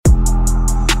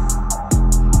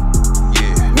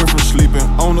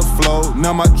on the floor.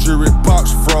 Now my jewelry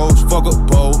box froze. Fuck a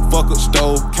bowl, fuck a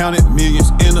stove. Counted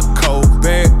millions in a cold.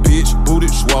 Bad bitch, booty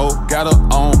swole. Got her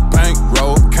on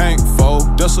bankroll. Can't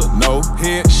fold, that's a no.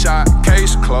 Headshot,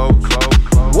 case closed.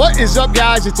 What is up,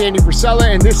 guys? It's Andy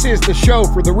Frisella, and this is the show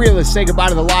for the realists. Say goodbye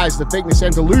to the lies, the fakeness,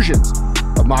 and delusions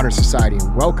of modern society.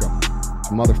 And welcome to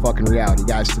motherfucking reality,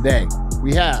 guys. Today,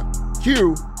 we have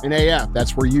Q and AF.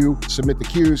 That's where you submit the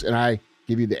Qs, and I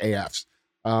give you the AFs.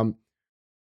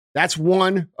 That's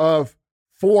one of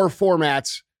 4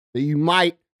 formats that you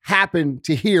might happen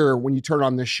to hear when you turn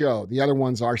on this show. The other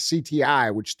ones are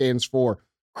CTI, which stands for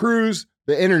Cruise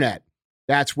the Internet.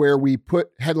 That's where we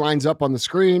put headlines up on the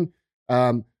screen.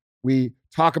 We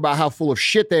talk about how full of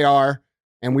shit they are,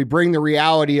 and we bring the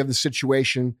reality of the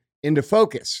situation into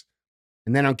focus.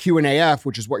 And then on Q&AF,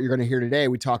 which is what you're going to hear today,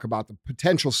 we talk about the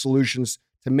potential solutions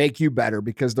to make you better,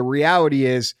 because the reality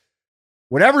is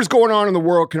whatever's going on in the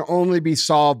world can only be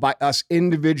solved by us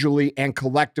individually and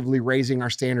collectively raising our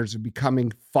standards and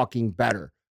becoming fucking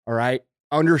better. All right?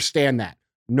 Understand that.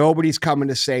 Nobody's coming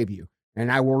to save you.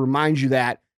 And I will remind you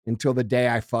that until the day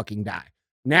I fucking die.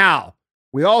 Now,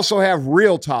 we also have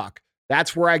Real Talk.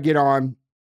 That's where I get on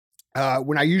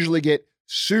when I usually get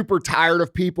super tired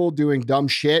of people doing dumb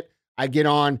shit. I get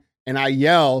on and I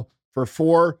yell for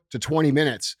 4 to 20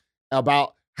 minutes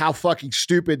about how fucking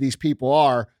stupid these people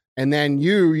are. And then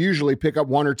you usually pick up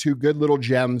 1 or 2 good little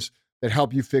gems that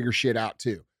help you figure shit out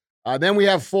too. Then we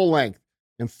have Full Length.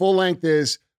 And Full Length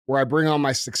is where I bring on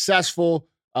my successful,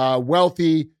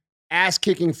 wealthy,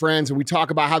 ass-kicking friends, and we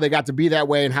talk about how they got to be that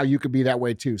way and how you could be that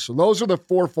way too. So those are the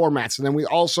 4 formats. And then we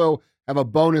also have a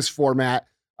bonus format,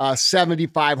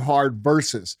 75 Hard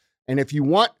Versus. And if you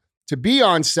want to be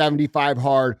on 75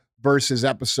 Hard Versus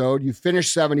episode, you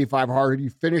finish 75 Hard, you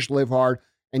finish Live Hard,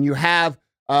 and you have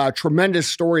a tremendous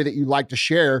story that you'd like to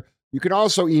share, you can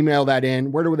also email that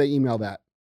in. Where do they email that?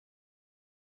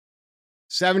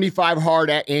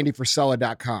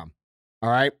 75hard@andyfrisella.com. All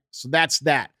right. So that's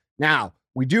that. Now,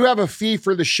 we do have a fee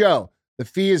for the show. The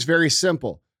fee is very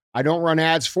simple. I don't run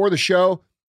ads for the show.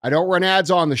 I don't run ads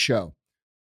on the show.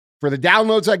 For the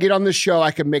downloads I get on this show,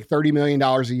 I can make $30 million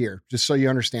a year, just so you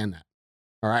understand that.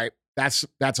 All right. That's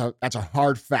a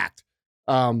hard fact.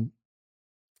 I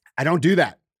don't do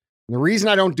that. And the reason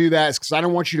I don't do that is because I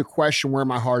don't want you to question where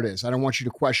my heart is. I don't want you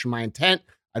to question my intent.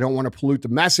 I don't want to pollute the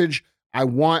message. I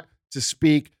want to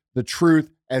speak the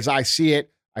truth as I see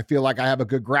it. I feel like I have a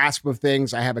good grasp of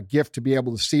things. I have a gift to be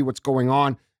able to see what's going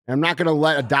on. And I'm not going to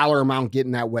let a dollar amount get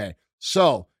in that way.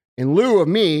 So in lieu of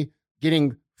me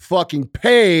getting fucking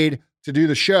paid to do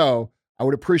the show, I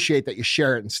would appreciate that you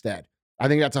share it instead. I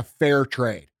think that's a fair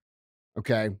trade.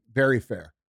 Okay. Very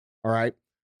fair. All right.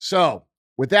 So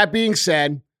with that being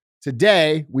said,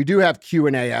 today we do have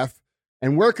Q&AF.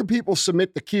 And where can people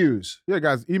submit the Qs? Yeah,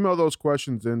 guys, email those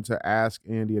questions in to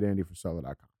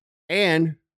askandy@andyfrisella.com.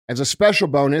 And as a special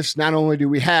bonus, not only do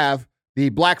we have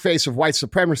the blackface of white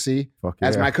supremacy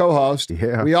as my co-host,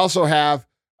 we also have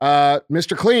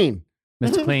Mr. Clean.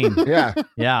 Mr. Clean. Yeah.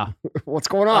 Yeah. What's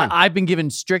going on? I've been given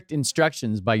strict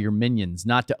instructions by your minions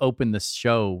not to open this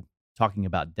show talking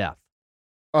about death.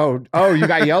 Oh, you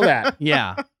got yelled at.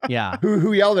 Yeah.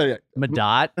 Who yelled at it?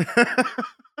 Madot.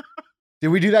 Did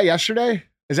we do that yesterday?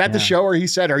 Is that the show where he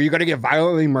said, "Are you going to get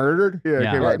violently murdered?"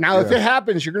 Yeah. Now, if it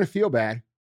happens, you're going to feel bad.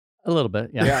 A little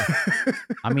bit. Yeah.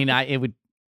 I mean, it would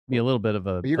be a little bit of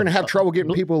a. But you're going to have trouble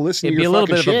getting people to listen to your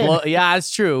fucking shit. It'd be a little bit of a blow. Yeah,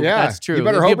 that's true. Yeah. That's true. You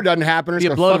better hope it doesn't happen. Or it's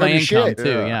be a going blow to to fuck my up your income shit.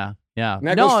 too. Yeah. And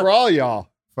that goes for all y'all.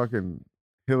 Fucking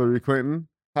Hillary Clinton.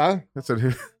 Huh? That's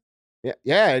a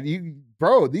Yeah.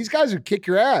 Bro, these guys would kick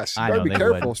your ass. You better be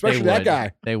careful, especially that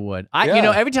guy. They would.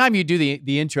 Every time you do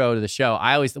the intro to the show,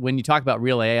 I always, when you talk about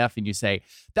Real AF and you say,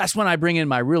 that's when I bring in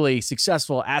my really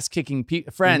successful ass-kicking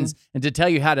friends and to tell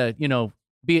you how to,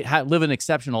 live an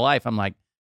exceptional life. I'm like,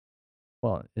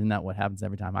 well, isn't that what happens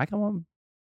every time I come home?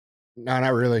 No,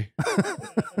 not really.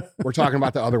 We're talking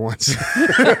about the other ones.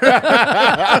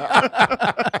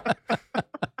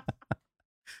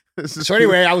 So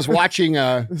anyway, I was watching.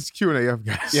 This is Q&AF,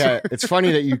 guys. Yeah, it's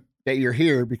funny that you're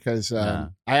here because I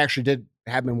actually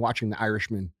have been watching The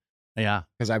Irishman. Yeah,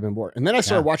 because I've been bored, and then I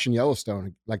started watching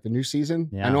Yellowstone, like the new season.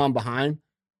 Yeah. I know I'm behind,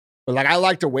 but like I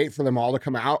like to wait for them all to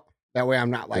come out. That way,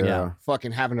 I'm not like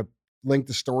fucking having to link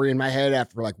the story in my head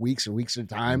after like weeks and weeks at a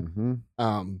time.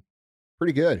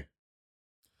 Pretty good.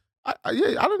 I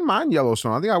didn't mind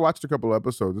Yellowstone. I think I watched a couple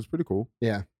episodes. It's pretty cool.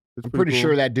 Yeah. I'm pretty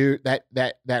sure that dude,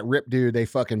 that Rip dude, they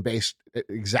fucking based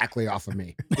exactly off of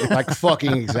me. Like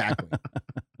fucking exactly.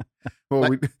 Well,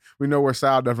 we know where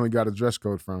Sal definitely got a dress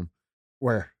code from.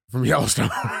 Where? From Yellowstone.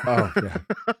 Oh, yeah.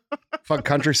 Fuck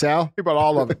Country Sal? He bought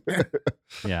all of it.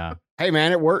 Yeah. Hey,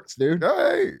 man, it works, dude.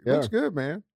 Hey, Yeah. looks good,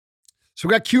 man. So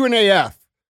we got Q&AF.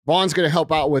 Vaughn's going to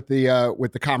help out with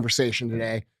the conversation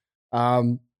today.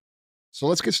 So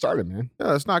let's get started, man. Yeah,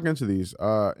 let's knock into these.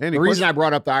 Andy, The reason I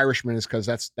brought up the Irishman is because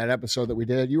that's that episode that we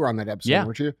did. You were on that episode, Yeah.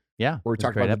 weren't you? Yeah. Where we it was a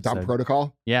talked great about the dump episode.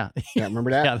 protocol. Yeah. Yeah,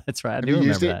 remember that? Yeah, that's right. I Have do you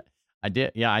used remember it? that. I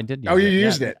did. Yeah, I did. Oh, use you it.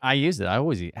 used Yeah, it? I used it. I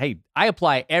always. Hey, I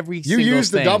apply every You single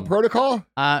used the thing. dump protocol?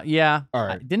 Yeah. All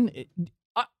right.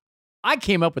 I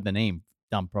came up with the name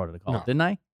dump protocol, No. didn't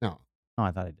I? No. Oh,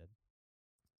 I thought I did.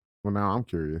 well, now I'm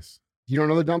curious. You don't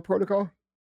know the dump protocol?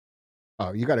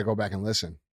 Oh, you got to go back and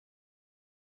listen.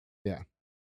 Yeah.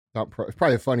 It's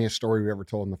probably the funniest story we ever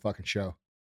told in the fucking show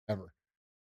ever.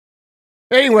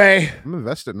 Anyway, I'm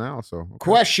invested now, so okay.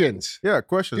 questions. Yeah,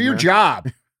 questions. Do your man. job.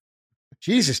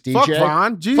 Jesus, DJ. Fuck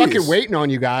Vaughn. Jeez. Fucking waiting on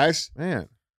you guys. Man.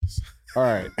 All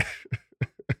right.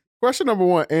 Question number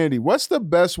 1, Andy. What's the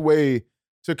best way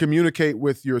to communicate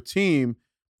with your team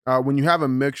when you have a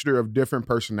mixture of different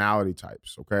personality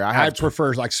types? Okay, I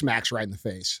prefer like smacks right in the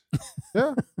face.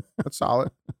 Yeah, that's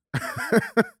solid.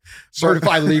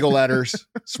 Certified legal letters,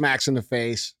 smacks in the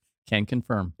face. Can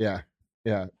confirm. Yeah.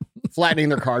 Yeah. Flattening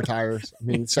their car tires. I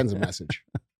mean, it sends a message.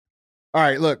 All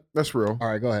right, look. That's real. All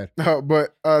right, go ahead. So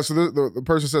the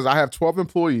person says, I have 12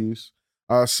 employees.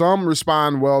 Some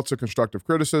respond well to constructive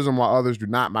criticism while others do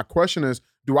not. My question is,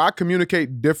 do I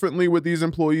communicate differently with these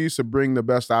employees to bring the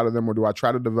best out of them, or do I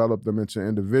try to develop them into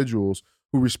individuals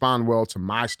who respond well to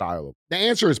my style? The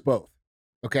answer is both.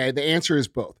 Okay, the answer is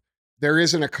both. There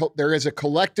is a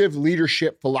collective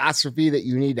leadership philosophy that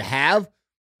you need to have,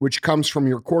 which comes from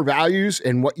your core values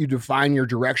and what you define your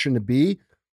direction to be.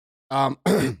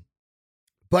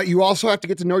 But you also have to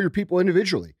get to know your people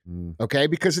individually. Okay,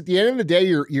 because at the end of the day,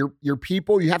 your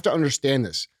people, you have to understand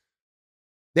this.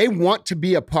 They want to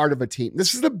be a part of a team.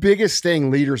 This is the biggest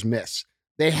thing leaders miss.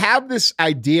 They have this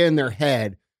idea in their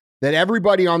head that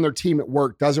everybody on their team at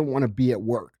work doesn't want to be at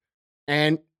work.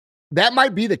 And that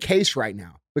might be the case right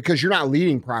now because you're not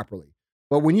leading properly.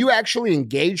 But when you actually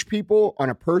engage people on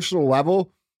a personal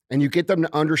level and you get them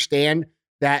to understand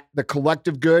that the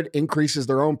collective good increases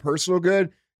their own personal good,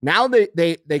 now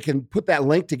they can put that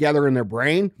link together in their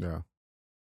brain. Yeah.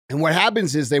 And what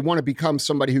happens is they want to become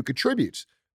somebody who contributes.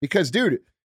 Because, dude,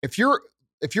 if you're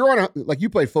on a, like you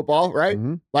played football, right?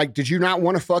 Mm-hmm. Like, did you not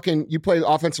want to you played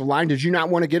offensive line? Did you not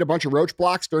want to get a bunch of roach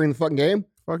blocks during the fucking game?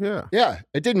 Fuck yeah. Yeah.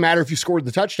 It didn't matter if you scored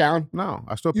the touchdown. No,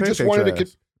 I still You just pancake wanted your to,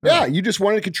 ass. yeah, you just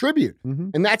wanted to contribute. Mm-hmm.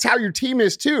 And that's how your team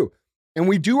is too. And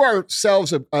we do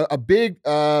ourselves a big,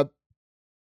 our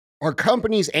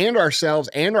companies and ourselves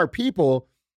and our people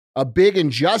a big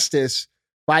injustice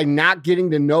by not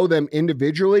getting to know them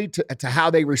individually to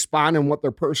how they respond and what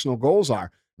their personal goals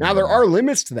are. Now, there are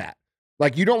limits to that.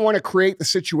 Like, you don't want to create the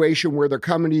situation where they're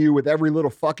coming to you with every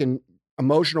little fucking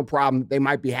emotional problem that they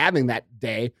might be having that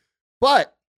day.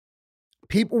 But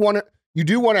you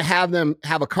do want to have them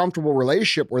have a comfortable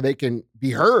relationship where they can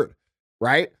be heard,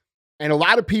 right? And a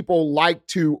lot of people like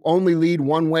to only lead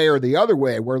one way or the other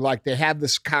way, where like they have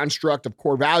this construct of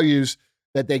core values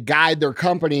that they guide their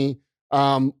company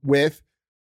with,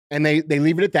 and they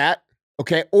leave it at that.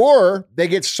 Okay. Or they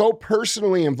get so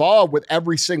personally involved with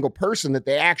every single person that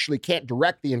they actually can't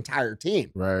direct the entire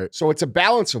team. Right. So it's a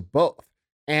balance of both.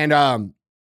 And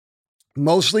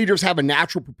most leaders have a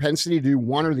natural propensity to do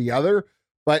one or the other,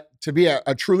 but to be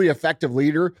a truly effective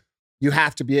leader, you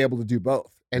have to be able to do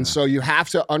both. And so you have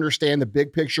to understand the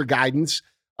big picture guidance,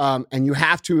 and you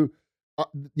have to,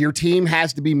 your team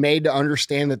has to be made to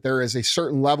understand that there is a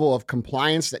certain level of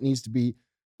compliance that needs to be,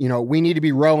 we need to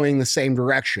be rowing the same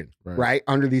direction, right?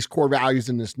 Under these core values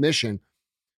and this mission.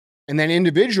 And then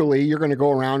individually, you're going to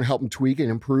go around and help them tweak and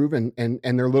improve and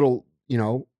their little,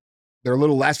 their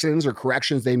little lessons or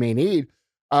corrections they may need.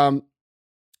 But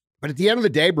at the end of the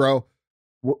day, bro,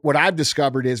 what I've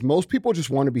discovered is most people just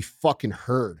want to be fucking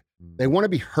heard. They want to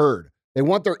be heard. They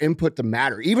want their input to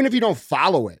matter. Even if you don't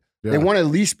follow it, they want to at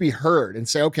least be heard and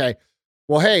say, okay,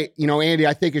 well, hey, Andy,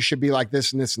 I think it should be like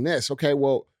this and this and this. Okay,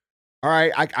 well, all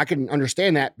right, I can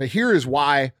understand that, but here is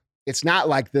why it's not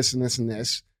like this and this and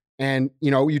this. And,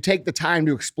 you take the time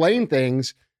to explain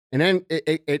things, and then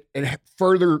it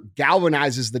further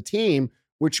galvanizes the team,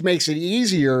 which makes it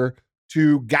easier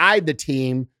to guide the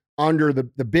team under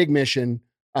the big mission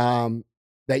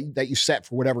that you set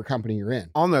for whatever company you're in.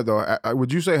 On that though,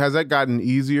 would you say, has that gotten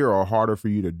easier or harder for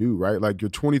you to do, right? Like, you're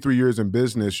 23 years in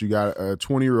business, you got a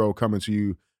 20-year-old coming to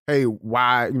you, hey,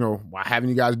 why haven't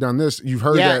you guys done this? You've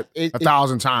heard that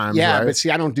 1,000 times, yeah, right? But see,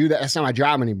 I don't do that. That's not my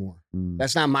job anymore.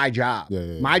 That's not my job.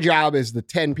 My job is the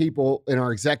 10 people in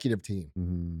our executive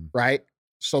team, right?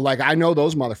 So like, I know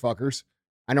those motherfuckers.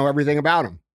 I know everything about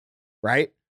them,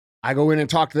 right? I go in and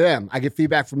talk to them. I get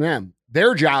feedback from them.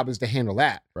 Their job is to handle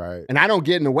that. Right. And I don't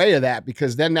get in the way of that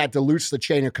because then that dilutes the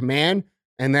chain of command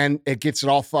and then it gets it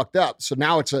all fucked up. So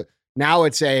now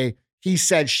it's a he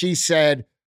said, she said,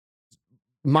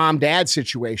 mom, dad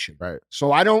situation. Right.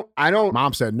 So I don't.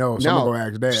 Mom said no, so I'm gonna go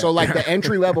ask dad. So like the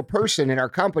entry level person in our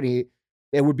company,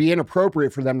 it would be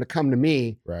inappropriate for them to come to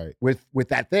me right. with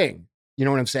that thing. You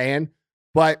know what I'm saying?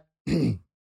 But when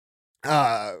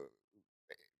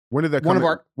did that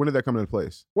come into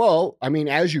place? Well, I mean,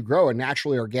 as you grow, it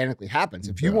naturally organically happens.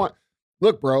 If you want,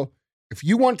 look, bro, if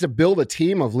you want to build a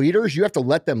team of leaders, you have to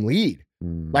let them lead.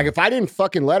 Like if I didn't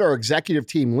fucking let our executive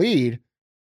team lead,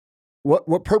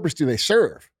 what purpose do they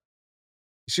serve?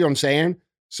 You see what I'm saying?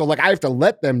 So like I have to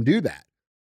let them do that.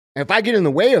 And if I get in the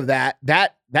way of that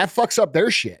fucks up their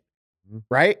shit.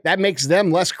 Right? That makes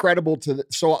them less credible to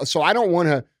so I don't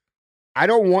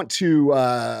want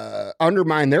to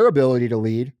undermine their ability to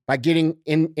lead by getting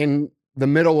in the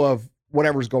middle of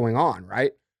whatever's going on,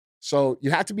 right? So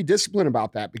you have to be disciplined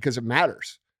about that because it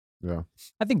matters. Yeah.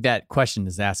 I think that question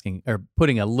is asking or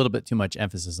putting a little bit too much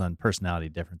emphasis on personality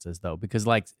differences though, because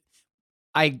like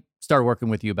I started working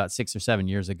with you about 6 or 7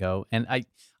 years ago and I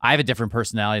have a different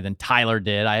personality than Tyler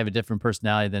did. I have a different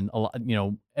personality than,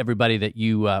 everybody that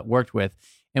you worked with.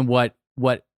 And what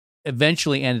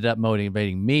eventually ended up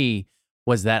motivating me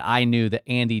was that I knew that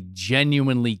Andy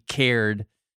genuinely cared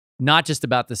not just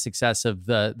about the success of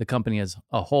the company as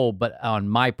a whole, but on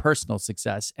my personal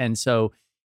success. And so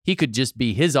he could just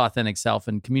be his authentic self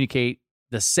and communicate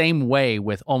the same way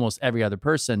with almost every other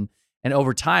person. And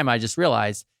over time, I just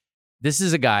realized this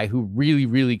is a guy who really,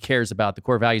 really cares about the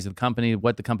core values of the company,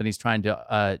 what the company's trying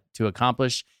to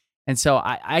accomplish. And so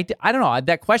I don't know,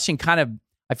 that question kind of,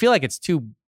 I feel like it's too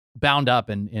bound up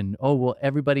in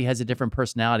everybody has a different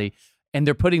personality. And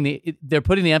they're putting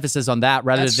the emphasis on that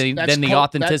rather than the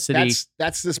authenticity.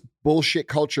 That's this bullshit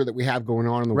culture that we have going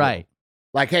on in the world. Right.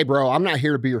 Like, hey, bro, I'm not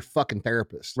here to be your fucking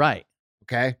therapist. Right.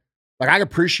 Okay. Like, I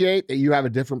appreciate that you have a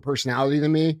different personality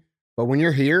than me, but when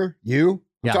you're here, I'm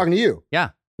talking to you.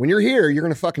 Yeah. When you're here, you're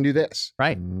going to fucking do this.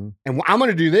 Right. And I'm going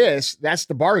to do this. That's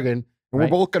the bargain. And we're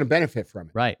both going to benefit from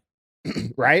it. Right.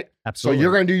 Right. Absolutely. So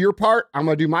you're going to do your part. I'm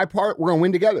going to do my part. We're going to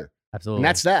win together. Absolutely. And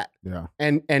that's that. Yeah.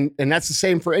 And that's the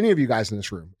same for any of you guys in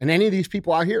this room and any of these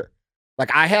people out here.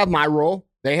 Like I have my role.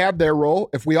 They have their role.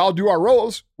 If we all do our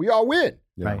roles, we all win.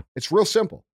 Yeah. Right. It's real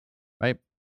simple. Right.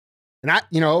 And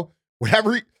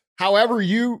however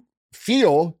you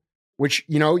feel, which,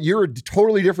 you're a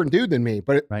totally different dude than me,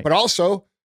 but also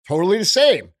totally the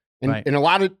same. And a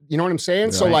lot of, you know what I'm saying?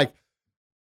 Right. So like,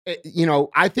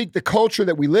 I think the culture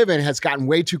that we live in has gotten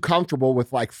way too comfortable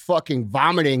with like fucking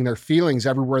vomiting their feelings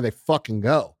everywhere they fucking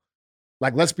go.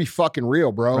 Like, let's be fucking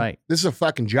real, bro. Right. This is a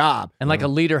fucking job. And like a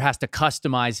leader has to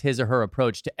customize his or her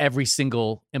approach to every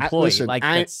single employee.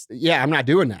 I'm not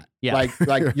doing that. Yeah.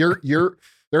 Like you're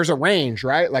there's a range,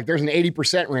 right? Like there's an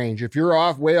 80% range. If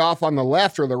you're way off on the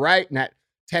left or the right and at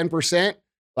 10%,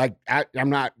 like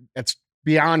I'm not, that's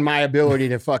beyond my ability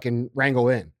to fucking wrangle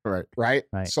in. Right. Right.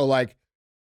 Right. So like,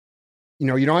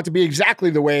 you don't have to be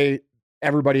exactly the way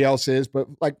everybody else is, but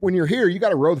like when you're here, you got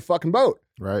to row the fucking boat.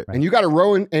 Right. And you got to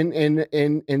row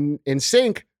in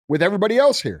sync with everybody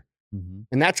else here. Mm-hmm.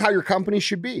 And that's how your company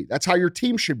should be. That's how your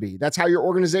team should be. That's how your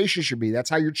organization should be. That's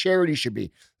how your charity should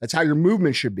be. That's how your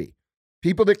movement should be.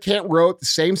 People that can't row at the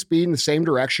same speed in the same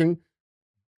direction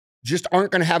just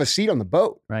aren't going to have a seat on the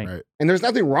boat. Right. Right. And there's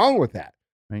nothing wrong with that.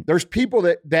 Right. There's people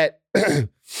that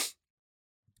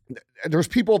there's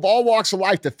people of all walks of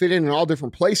life that fit in all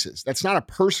different places. That's not a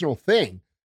personal thing,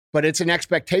 but it's an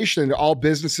expectation that all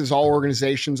businesses, all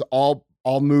organizations, all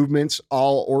movements,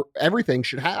 everything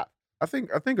should have. I think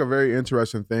a very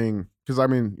interesting thing, because I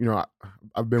mean,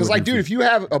 I've been because like, dude, if you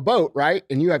have a boat, right,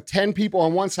 and you have 10 people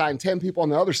on one side and 10 people on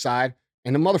the other side,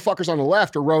 and the motherfuckers on the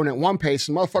left are rowing at one pace,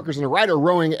 and motherfuckers on the right are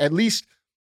rowing at least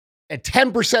at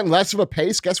 10% less of a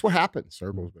pace, guess what happens?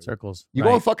 Circles, baby. Circles. You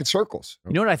go in fucking circles.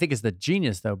 You know what I think is the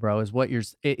genius though, bro, is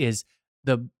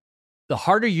the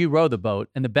harder you row the boat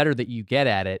and the better that you get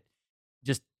at it,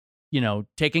 just,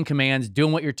 taking commands,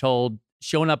 doing what you're told,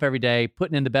 showing up every day,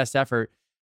 putting in the best effort,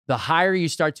 the higher you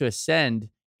start to ascend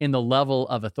in the level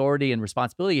of authority and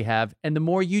responsibility you have, and the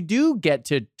more you do get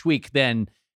to tweak then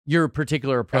your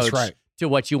particular approach to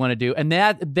what you want to do. And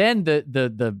then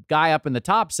the guy up in the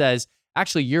top says,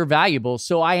 actually, you're valuable,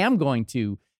 so I am going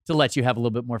to let you have a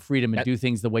little bit more freedom and do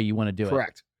things the way you want to do it.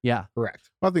 Correct. Yeah. Correct.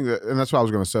 I think that, and that's what I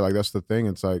was going to say. Like, that's the thing.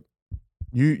 It's like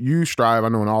you strive. I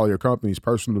know in all your companies,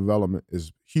 personal development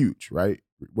is huge, right?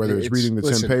 Whether it's reading the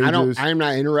 10 pages. I'm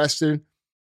not interested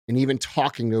in even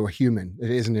talking to a human that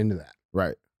isn't into that.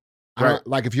 Right.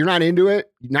 Like if you're not into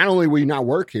it, not only will you not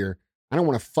work here, I don't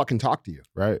want to fucking talk to you.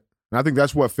 Right. And I think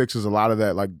that's what fixes a lot of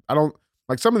that. Like, I don't,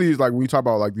 like some of these, like when you talk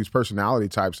about like these personality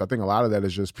types, I think a lot of that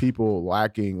is just people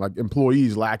lacking, like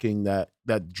employees lacking that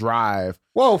drive.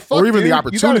 Well, fuck, or even dude, the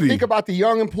opportunity. You got to think about the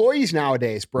young employees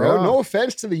nowadays, bro. Yeah. No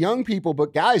offense to the young people,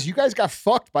 but guys, you guys got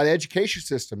fucked by the education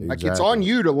system. Like it's on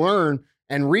you to learn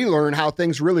and relearn how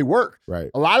things really work.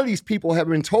 Right. A lot of these people have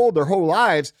been told their whole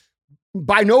lives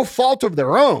by no fault of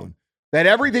their own that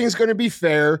everything's going to be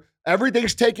fair.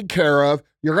 Everything's taken care of.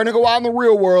 You're going to go out in the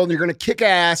real world and you're going to kick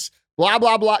ass, blah,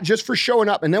 blah, blah, just for showing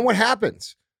up. And then what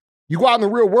happens? You go out in the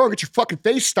real world, get your fucking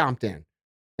face stomped in.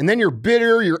 And then you're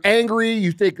bitter, you're angry,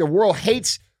 you think the world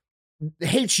hates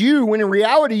you, when in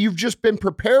reality, you've just been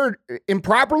prepared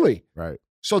improperly. Right.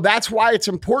 So that's why it's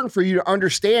important for you to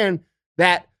understand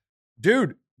that,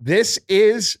 dude, this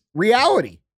is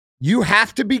reality. You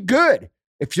have to be good.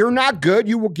 If you're not good,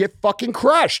 you will get fucking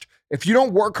crushed. If you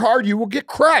don't work hard, you will get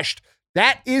crushed.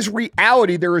 That is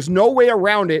reality. There is no way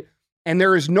around it. And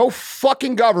there is no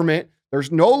fucking government.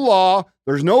 There's no law.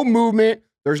 There's no movement.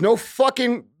 There's no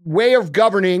fucking way of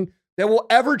governing that will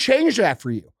ever change that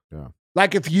for you. Yeah.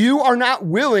 Like if you are not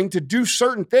willing to do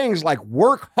certain things like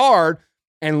work hard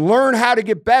and learn how to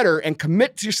get better and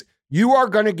commit to, you are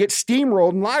going to get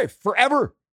steamrolled in life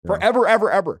forever, forever, ever,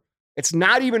 ever. It's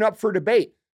not even up for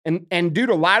debate. And dude,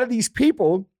 a lot of these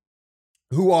people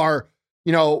who are,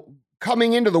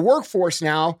 coming into the workforce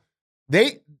now,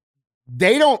 they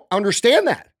don't understand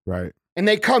that. Right. And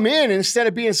they come in and instead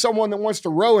of being someone that wants to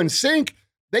row and sink,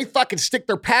 they fucking stick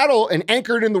their paddle and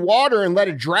anchor it in the water and let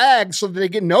it drag so that they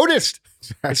get noticed.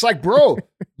 It's like, bro,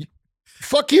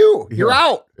 fuck you. You're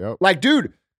out. Yep. Like,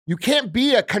 dude, you can't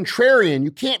be a contrarian.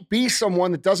 You can't be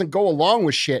someone that doesn't go along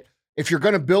with shit if you're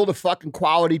going to build a fucking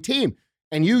quality team.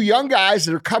 And you young guys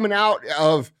that are coming out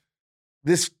of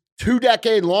this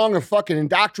 2-decade long of fucking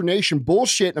indoctrination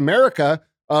bullshit in America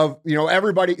of,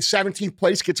 everybody 17th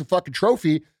place gets a fucking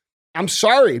trophy. I'm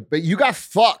sorry, but you got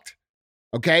fucked.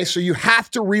 Okay. So you have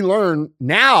to relearn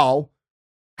now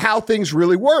how things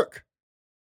really work.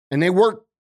 And they work.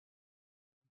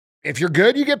 If you're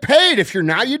good, you get paid. If you're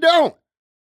not, you don't.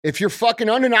 If you're fucking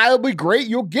undeniably great,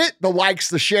 you'll get the likes,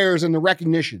 the shares, and the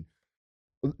recognition.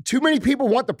 Too many people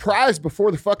want the prize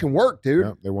before the fucking work, dude.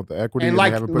 Yeah, they want the equity and they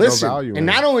like, haven't put listen, no value in and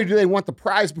it. not only do they want the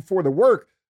prize before the work,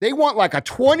 they want like a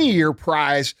 20-year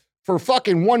prize for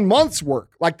fucking 1 month's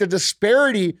work. Like the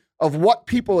disparity of what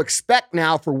people expect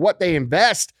now for what they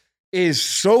invest is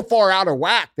so far out of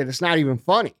whack that it's not even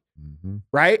funny. Mm-hmm.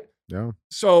 Right? Yeah.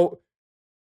 So,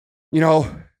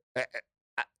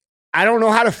 I don't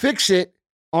know how to fix it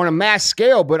on a mass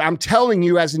scale, but I'm telling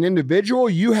you as an individual,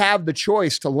 you have the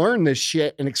choice to learn this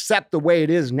shit and accept the way it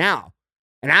is now.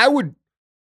 And I would,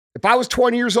 if I was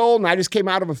 20 years old and I just came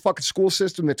out of a fucking school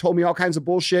system that told me all kinds of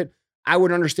bullshit, I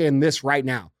would understand this right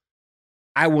now.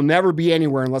 I will never be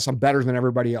anywhere unless I'm better than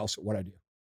everybody else at what I do.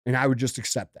 And I would just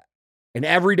accept that. And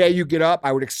every day you get up,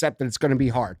 I would accept that it's going to be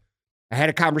hard. I had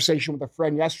a conversation with a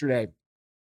friend yesterday.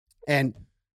 And,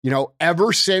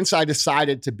 ever since I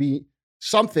decided to be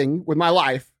something with my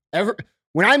life,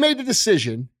 when I made the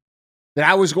decision that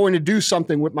I was going to do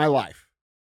something with my life,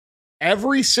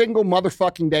 every single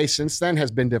motherfucking day since then has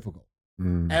been difficult.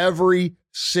 Every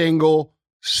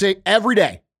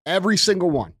day, every single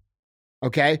one.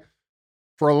 Okay.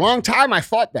 For a long time, I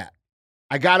fought that.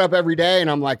 I got up every day and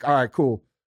I'm like, all right, cool.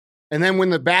 And then when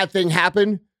the bad thing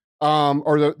happened,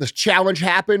 or the challenge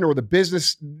happened, or the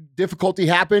business difficulty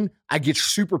happened, I get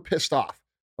super pissed off.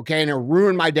 Okay. And it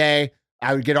ruined my day.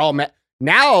 I would get all mad.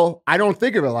 Now I don't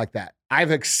think of it like that.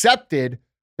 I've accepted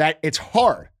that it's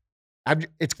hard.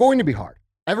 It's going to be hard.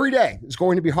 Every day is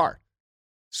going to be hard.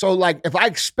 So like, if I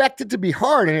expect it to be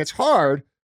hard and it's hard,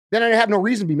 then I have no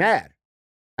reason to be mad.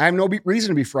 I have no reason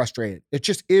to be frustrated. It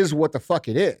just is what the fuck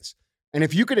it is. And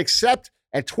if you could accept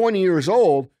at 20 years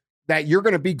old that you're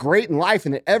going to be great in life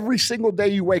and that every single day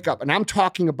you wake up, and I'm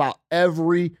talking about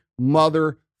every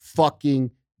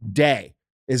motherfucking day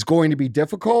is going to be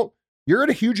difficult, you're at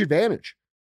a huge advantage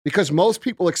because most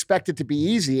people expect it to be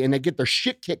easy and they get their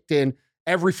shit kicked in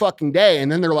every fucking day.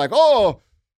 And then they're like, oh,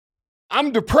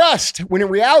 I'm depressed. When in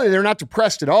reality, they're not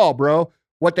depressed at all, bro.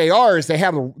 What they are is they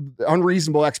have an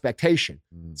unreasonable expectation.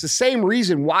 It's the same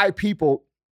reason why people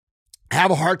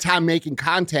have a hard time making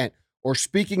content or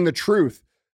speaking the truth,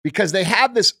 because they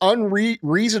have this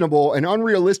unreasonable and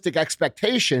unrealistic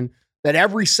expectation that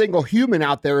every single human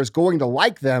out there is going to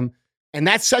like them. And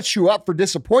that sets you up for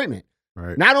disappointment.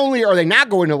 Right. Not only are they not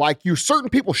going to like you, certain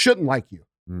people shouldn't like you.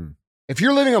 If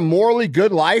you're living a morally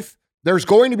good life, there's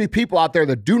going to be people out there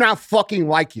that do not fucking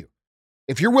like you.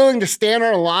 If you're willing to stand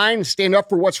on a line and stand up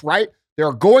for what's right, there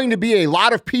are going to be a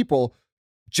lot of people,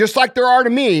 just like there are to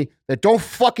me, that don't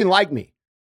fucking like me.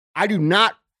 I do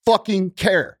not fucking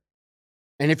care.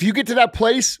 And if you get to that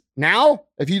place now,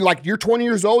 if you're 20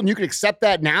 years old and you can accept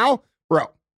that now, bro,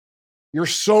 you're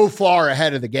so far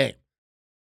ahead of the game.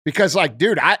 Because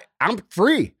dude, I'm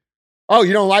free. Oh,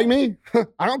 you don't like me?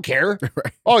 I don't care.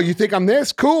 Right. Oh, you think I'm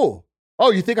this? Cool.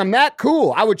 Oh, you think I'm that?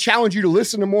 Cool. I would challenge you to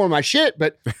listen to more of my shit,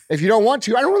 but if you don't want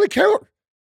to, I don't really care.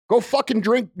 Go fucking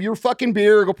drink your fucking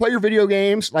beer. Go play your video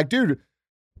games. Dude,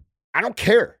 I don't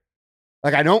care.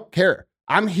 I don't care.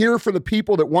 I'm here for the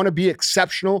people that want to be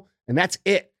exceptional, and that's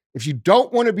it. If you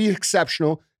don't want to be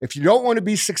exceptional, if you don't want to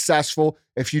be successful,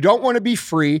 if you don't want to be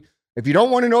free, if you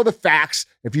don't want to know the facts,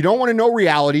 if you don't want to know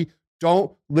reality,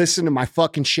 don't listen to my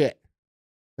fucking shit.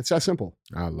 It's that simple.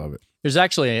 I love it. There's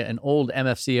actually an old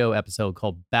MFCO episode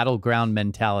called Battleground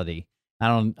Mentality. I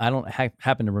don't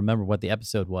happen to remember what the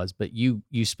episode was, but you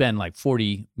spend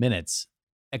 40 minutes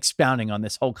expounding on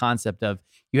this whole concept of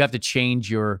you have to change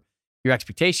your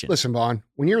expectation. Listen, Vaughn,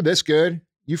 when you're this good,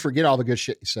 you forget all the good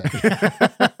shit you said.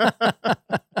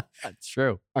 That's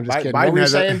true. I'm just kidding. Biden What were you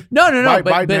has that- saying? No.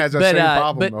 Biden has that same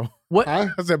problem, though. What? Huh?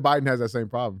 I said Biden has that same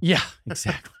problem. Yeah,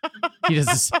 exactly. He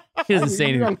doesn't say You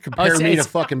anything. don't compare me to it's,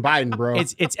 fucking Biden, bro.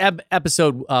 it's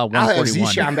episode I'll have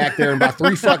 141. Zishan back there in about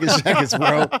 3 fucking seconds,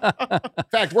 bro. In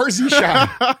fact, where's Zishan?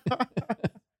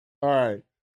 All right.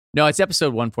 No, it's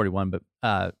episode 141,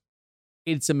 but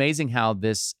it's amazing how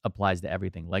this applies to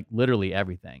everything, literally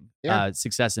everything. Yeah.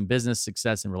 Success in business,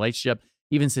 success in relationship,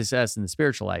 even success in the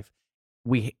spiritual life.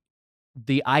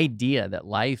 The idea that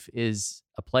life is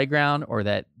a playground or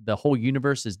that the whole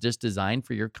universe is just designed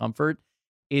for your comfort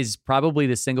is probably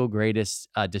the single greatest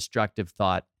destructive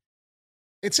thought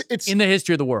It's in the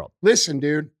history of the world. Listen,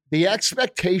 dude, the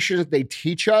expectations they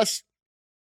teach us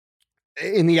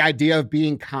in the idea of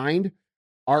being kind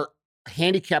are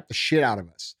handicap the shit out of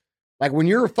us. When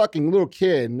you're a fucking little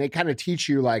kid and they kind of teach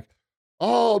you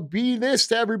oh, be this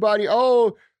to everybody.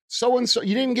 Oh, so-and-so,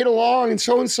 you didn't get along and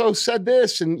so-and-so said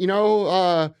this. And,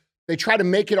 they try to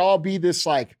make it all be this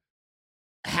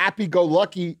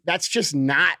happy-go-lucky. That's just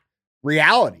not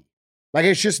reality.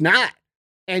 It's just not.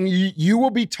 And you will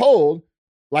be told,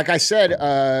 like I said,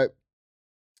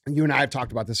 you and I have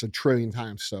talked about this a trillion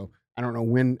times, so I don't know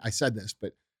when I said this,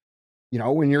 but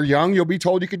when you're young, you'll be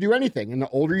told you could do anything. And the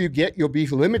older you get, you'll be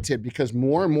limited because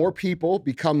more and more people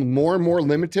become more and more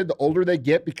limited the older they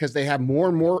get because they have more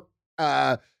and more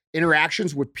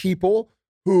interactions with people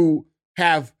who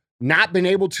have not been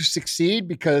able to succeed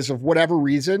because of whatever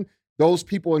reason. Those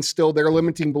people instill their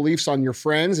limiting beliefs on your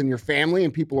friends and your family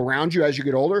and people around you as you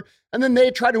get older. And then they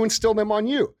try to instill them on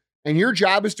you. And your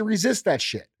job is to resist that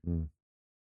shit.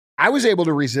 I was able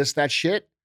to resist that shit.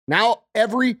 Now,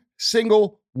 every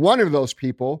single one of those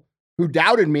people who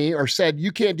doubted me or said,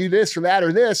 you can't do this or that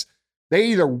or this, they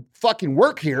either fucking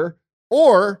work here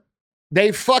or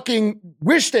they fucking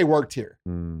wish they worked here.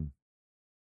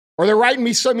 Or they're writing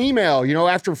me some email,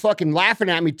 after fucking laughing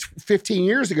at me 15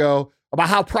 years ago about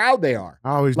how proud they are.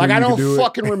 I always knew I you don't could do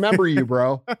fucking remember you,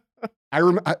 bro. I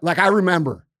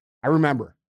remember.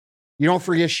 You don't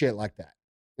forget shit like that.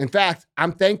 In fact,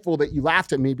 I'm thankful that you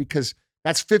laughed at me because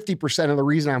that's 50% of the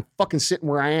reason I'm fucking sitting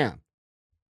where I am.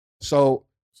 So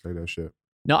Say that shit.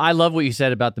 No, I love what you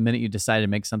said about the minute you decided to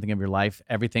make something of your life,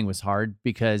 everything was hard,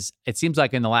 because it seems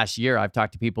like in the last year, I've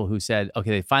talked to people who said, okay,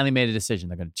 they finally made a decision.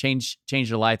 They're going to change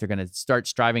their life. They're going to start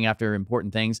striving after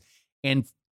important things. And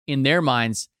in their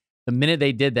minds, the minute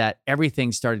they did that,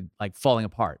 everything started falling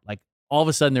apart. All of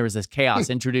a sudden there was this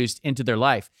chaos introduced into their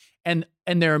life. And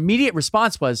their immediate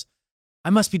response was,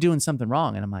 I must be doing something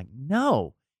wrong. And I'm like,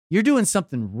 no, you're doing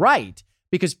something right.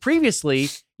 Because previously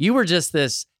you were just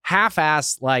this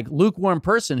half-assed, lukewarm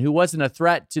person who wasn't a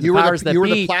threat to the powers that be. You were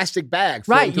the plastic bag.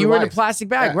 Right. You were in a life. plastic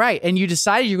bag. Yeah. Right. And you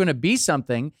decided you're going to be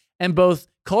something. And both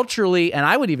culturally, and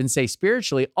I would even say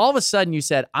spiritually, all of a sudden you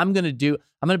said, I'm going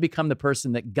to become the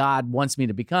person that God wants me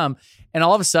to become. And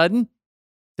all of a sudden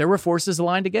there were forces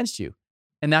aligned against you.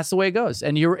 And that's the way it goes.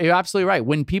 And you're absolutely right.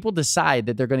 When people decide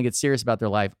that they're going to get serious about their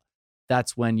life,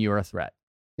 that's when you're a threat.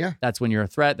 Yeah. That's when you're a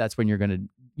threat. That's when you're going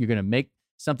to make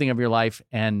something of your life.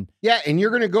 And and you're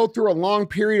going to go through a long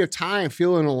period of time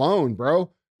feeling alone,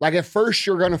 bro. At first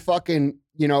you're going to fucking,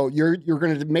 you're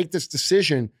going to make this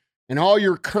decision, and all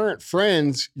your current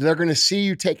friends, they're going to see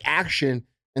you take action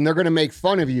and they're going to make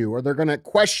fun of you, or they're going to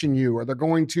question you, or they're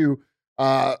going to,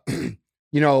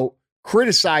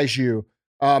 criticize you,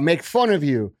 make fun of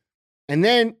you. And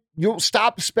then you'll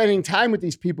stop spending time with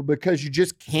these people because you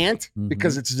just can't,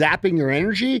 because it's zapping your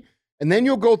energy. And then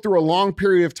you'll go through a long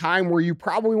period of time where you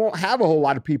probably won't have a whole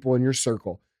lot of people in your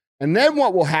circle. And then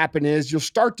what will happen is you'll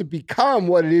start to become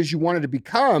what it is you wanted to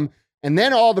become. And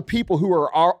then all the people who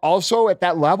are also at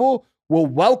that level will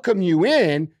welcome you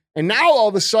in. And now all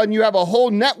of a sudden you have a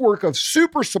whole network of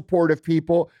super supportive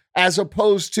people as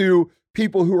opposed to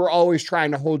people who are always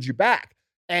trying to hold you back.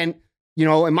 And, you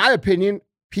know, in my opinion,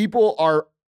 people are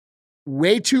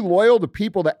way too loyal to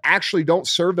people that actually don't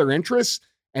serve their interests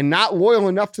and not loyal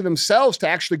enough to themselves to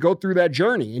actually go through that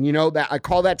journey. And, you know, that I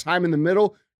call that time in the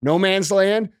middle, no man's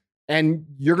land. And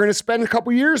you're going to spend a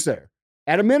couple years there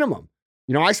at a minimum.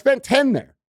 You know, I spent 10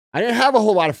 there. I didn't have a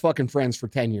whole lot of fucking friends for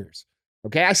 10 years.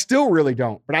 Okay. I still really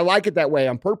don't, but I like it that way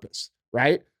on purpose.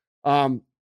 Right.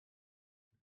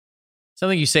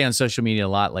 Something you say on social media a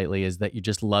lot lately is that you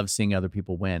just love seeing other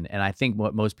people win. And I think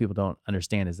what most people don't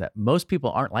understand is that most people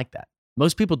aren't like that.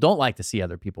 Most people don't like to see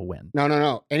other people win.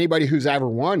 No. Anybody who's ever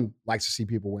won likes to see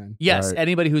people win. Yes. Right.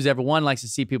 Anybody who's ever won likes to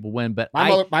see people win. But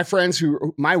my friends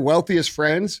my wealthiest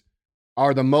friends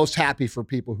are the most happy for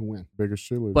people who win. Biggest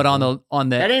cheerleader. but on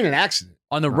That the ain't an accident.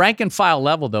 on the rank and file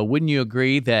level, though, wouldn't you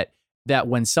agree that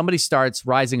when somebody starts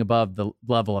rising above the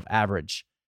level of average,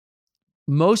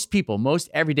 most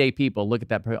everyday people look at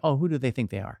that person, oh, who do they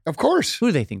think they are? Of course. Who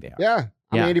do they think they are? Yeah.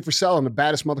 I'm Yeah. Andy Frisella. I'm the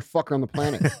baddest motherfucker on the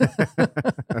planet.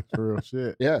 That's real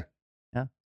shit. Yeah. Yeah.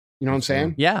 You know what I'm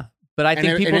saying? Yeah. But I think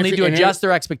And people if- need to and if- adjust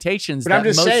their expectations. But I'm that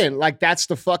just most- saying, like, that's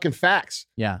the fucking facts.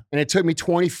 Yeah. And it took me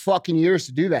 20 fucking years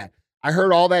to do that. I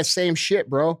heard all that same shit,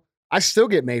 bro. I still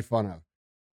get made fun of.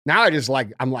 Now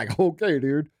I'm like, okay,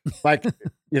 dude. Like,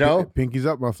 you know, Pinkies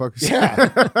up, motherfuckers.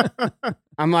 Yeah.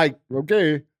 I'm like,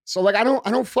 okay. So like, I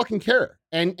don't fucking care.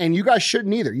 And you guys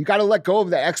shouldn't either. You got to let go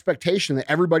of the expectation that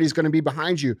everybody's going to be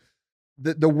behind you.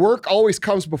 The work always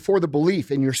comes before the belief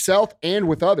in yourself and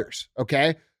with others.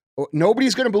 Okay.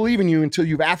 Nobody's going to believe in you until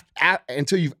you've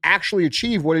actually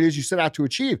achieved what it is you set out to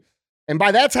achieve. And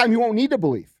by that time, you won't need to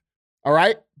believe. All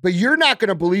right. But you're not going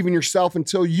to believe in yourself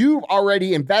until you've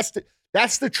already invested.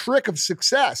 That's the trick of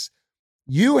success.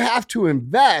 You have to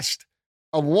invest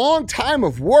a long time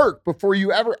of work before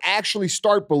you ever actually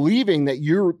start believing that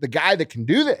you're the guy that can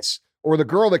do this or the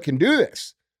girl that can do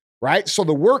this, right? So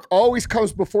the work always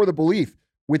comes before the belief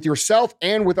with yourself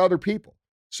and with other people.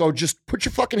 So just put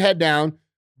your fucking head down,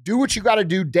 do what you got to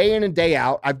do day in and day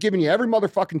out. I've given you every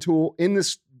motherfucking tool in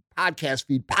this podcast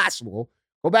feed possible.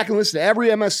 Go back and listen to every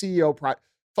MSCEO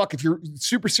fuck, if you're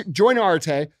join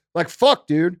Arte, like, fuck,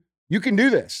 dude, you can do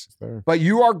this. But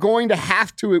you are going to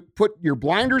have to put your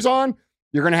blinders on.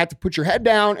 You're going to have to put your head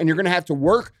down and you're going to have to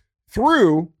work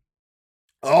through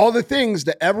all the things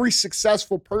that every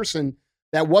successful person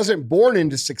that wasn't born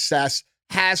into success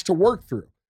has to work through.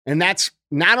 And that's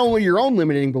not only your own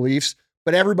limiting beliefs,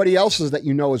 but everybody else's that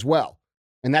you know as well.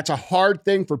 And that's a hard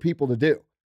thing for people to do.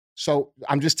 So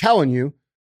I'm just telling you,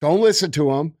 don't listen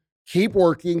to them. Keep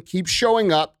working, keep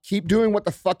showing up, keep doing what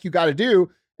the fuck you got to do.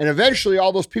 And eventually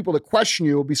all those people that question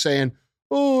you will be saying,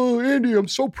 oh, Andy, I'm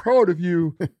so proud of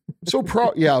you. I'm so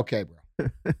proud. Yeah, okay, bro.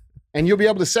 And you'll be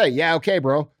able to say, yeah, okay,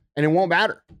 bro. And it won't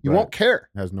matter. You won't care.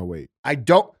 Has no weight.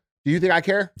 Do you think I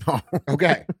care?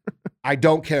 Okay. I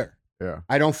don't care. Yeah.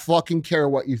 I don't fucking care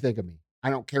what you think of me.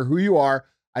 I don't care who you are.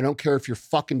 I don't care if you're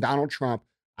fucking Donald Trump.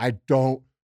 I don't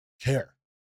care.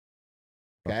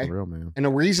 Okay. That's real, man. And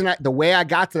the way I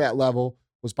got to that level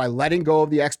was by letting go of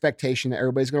the expectation that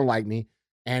everybody's going to like me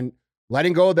and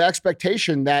letting go of the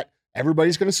expectation that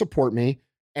everybody's going to support me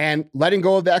and letting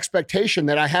go of the expectation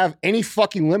that I have any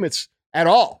fucking limits at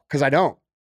all, because I don't.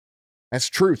 That's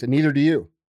truth, and neither do you.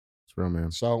 It's real,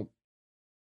 man. So,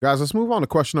 guys, let's move on to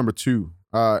question number 2.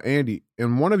 Andy,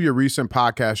 in one of your recent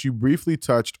podcasts, you briefly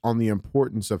touched on the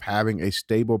importance of having a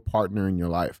stable partner in your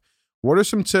life. What are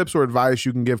some tips or advice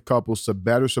you can give couples to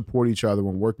better support each other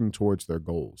when working towards their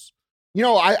goals? You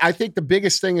know, I think the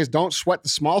biggest thing is don't sweat the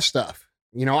small stuff.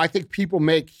 You know, I think people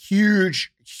make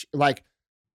huge, like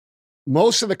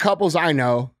most of the couples I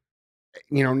know,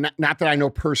 you know, not that I know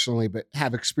personally, but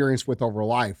have experience with over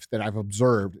life that I've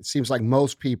observed. It seems like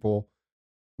most people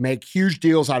make huge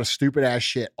deals out of stupid ass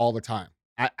shit all the time.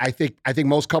 I think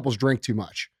most couples drink too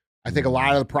much. I think a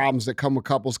lot of the problems that come with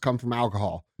couples come from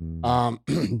alcohol.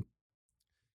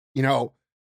 You know,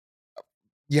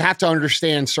 you have to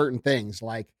understand certain things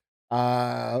like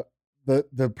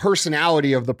the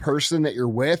personality of the person that you're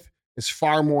with is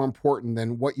far more important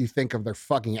than what you think of their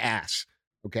fucking ass.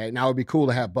 Okay. Now it'd be cool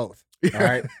to have both. All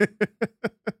right.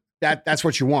 That's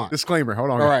what you want. Disclaimer.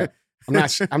 Hold on. All right.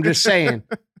 I'm just saying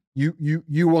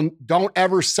don't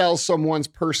ever sell someone's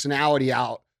personality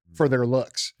out for their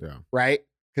looks. Yeah. Right.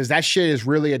 Because that shit is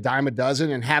really a dime a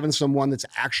dozen, and having someone that's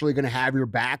actually going to have your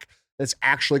back, that's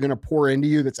actually going to pour into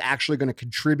you, that's actually going to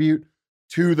contribute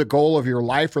to the goal of your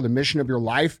life or the mission of your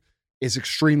life is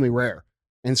extremely rare.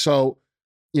 And so,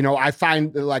 you know, I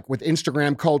find that like with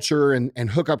Instagram culture and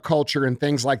hookup culture and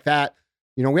things like that,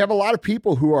 you know, we have a lot of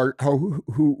people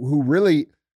who really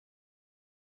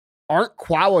aren't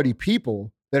quality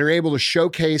people that are able to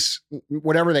showcase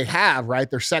whatever they have, right?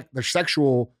 Their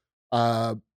sexual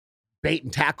bait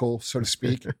and tackle, so to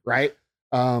speak, right?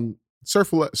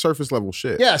 Surface level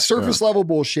shit. Yeah, surface level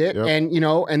bullshit. Yep. And, you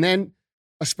know, and then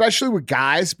especially with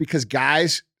guys, because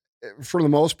guys, for the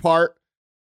most part,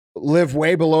 live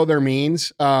way below their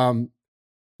means. You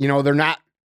know,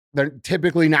 they're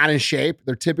typically not in shape.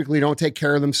 They're typically don't take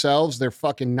care of themselves. They're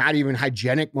fucking not even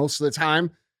hygienic most of the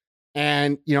time.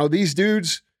 And, you know, these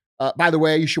dudes, by the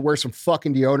way, you should wear some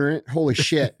fucking deodorant. Holy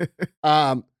shit.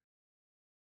 But,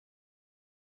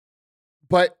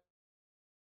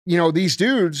 you know, these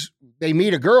dudes, they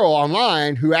meet a girl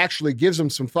online who actually gives them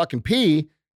some fucking pee.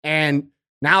 And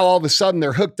now all of a sudden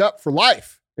they're hooked up for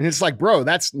life. And it's like, bro,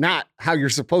 that's not how you're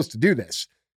supposed to do this.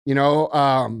 You know,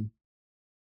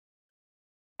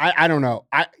 I don't know.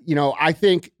 I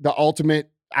think the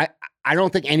ultimate, I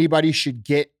don't think anybody should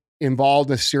get involved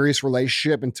in a serious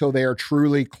relationship until they are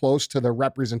truly close to the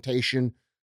representation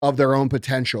of their own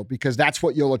potential, because that's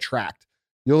what you'll attract.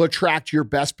 You'll attract your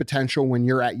best potential when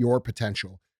you're at your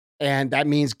potential. And that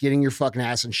means getting your fucking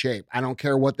ass in shape. I don't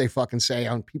care what they fucking say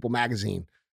on People Magazine.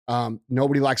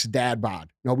 Nobody likes a dad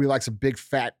bod. Nobody likes a big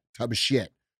fat tub of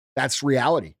shit. That's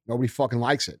reality. Nobody fucking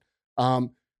likes it.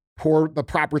 Pour the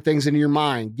proper things into your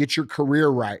mind. Get your career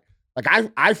right.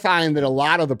 Like I find that a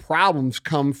lot of the problems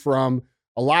come from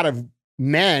a lot of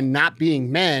men not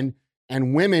being men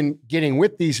and women getting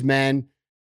with these men,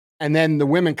 and then the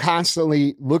women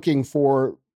constantly looking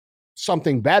for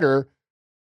something better,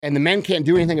 and the men can't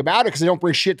do anything about it because they don't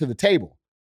bring shit to the table.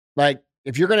 Like,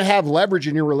 if you're going to have leverage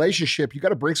in your relationship, you got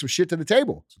to bring some shit to the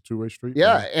table. It's a two-way street.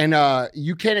 Yeah. Man. And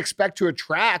you can't expect to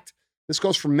attract, this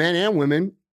goes for men and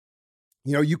women.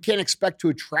 You know, you can't expect to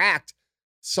attract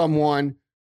someone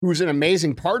who's an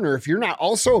amazing partner if you're not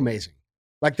also amazing.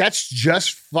 Like, that's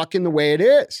just fucking the way it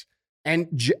is.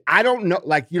 And I don't know,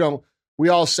 like, you know, we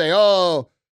all say, oh,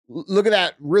 look at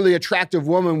that really attractive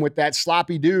woman with that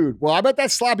sloppy dude. Well, I bet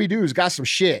that sloppy dude's got some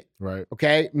shit. Right.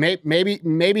 Okay.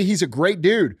 Maybe he's a great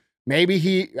dude. Maybe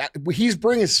he's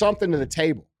bringing something to the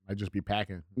table. I'd just be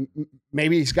packing.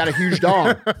 Maybe he's got a huge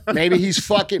dong. Maybe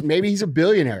he's a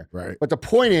billionaire. Right. But the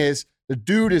point is, the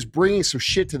dude is bringing some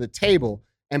shit to the table.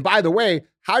 And by the way,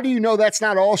 how do you know that's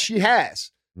not all she has?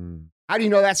 How do you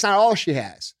know that's not all she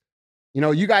has? You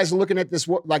know, you guys are looking at this,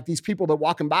 like these people that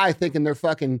walking by thinking they're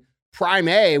fucking prime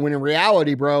A, when in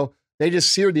reality, bro, they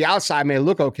just seared the outside, may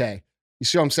look okay. You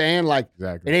see what I'm saying? Like,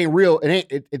 exactly. It ain't real.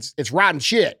 It's rotten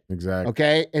shit. Exactly.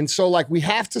 Okay. And so, like, we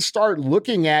have to start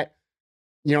looking at,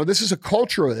 you know, this is a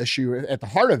cultural issue at the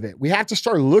heart of it. We have to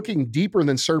start looking deeper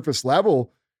than surface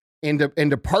level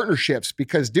into partnerships,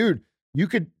 because, dude,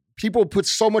 people put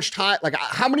so much time. Like,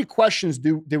 how many questions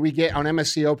did we get on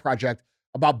MSCO Project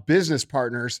about business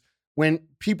partners when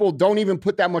people don't even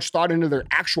put that much thought into their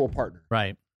actual partner?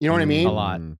 Right. You know what I mean? A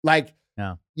lot. Like,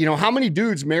 yeah. You know, how many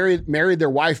dudes married their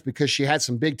wife because she had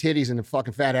some big titties and a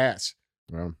fucking fat ass?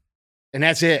 Yeah. And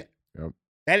that's it.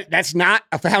 Yep. That's not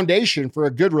a foundation for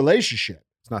a good relationship.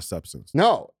 It's not substance.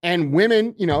 No. And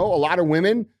women, you know, a lot of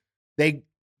women, when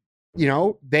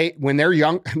they're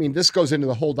young, I mean, this goes into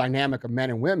the whole dynamic of men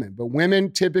and women, but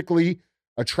women typically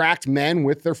attract men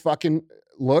with their fucking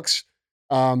looks.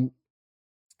 And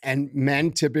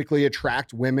men typically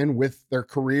attract women with their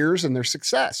careers and their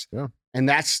success. Yeah. And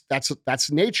that's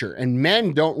nature. And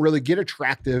men don't really get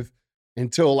attractive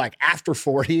until like after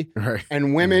 40. Right.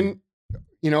 And women,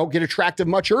 you know, get attractive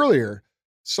much earlier.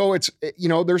 So it's, you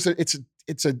know,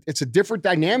 it's a different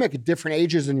dynamic at different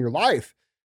ages in your life.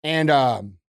 And,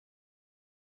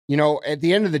 you know, at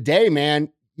the end of the day,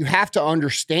 man, you have to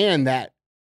understand that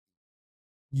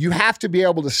you have to be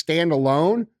able to stand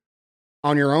alone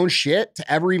on your own shit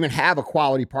to ever even have a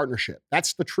quality partnership.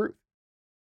 That's the truth.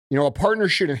 You know, a partner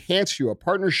should enhance you. A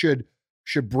partner should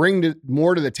bring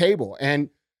more to the table. And,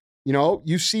 you know,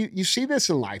 you see this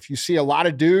in life. You see a lot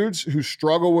of dudes who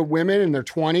struggle with women in their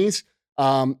 20s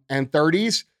and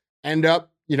 30s end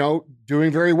up, you know,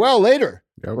 doing very well later.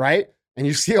 Yep. Right. And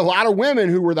you see a lot of women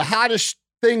who were the hottest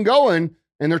thing going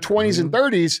in their 20s and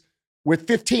 30s with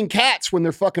 15 cats when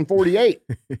they're fucking 48.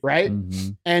 Right.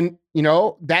 And, you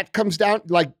know, that comes down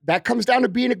to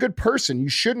being a good person. You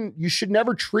should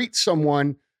never treat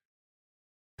someone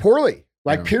poorly,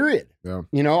 period. Yeah.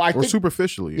 You know, or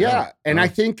superficially. Yeah. And I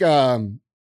think, you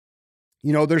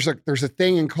know, there's a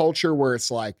thing in culture where it's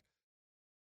like,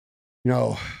 you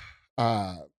know,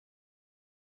 I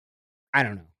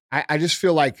don't know. I just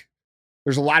feel like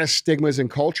there's a lot of stigmas in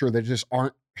culture that just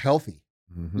aren't healthy.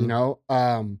 You know,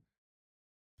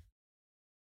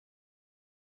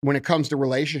 when it comes to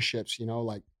relationships, you know,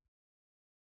 like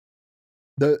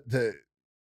the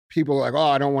people are like, oh,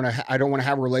 I don't want to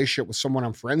have a relationship with someone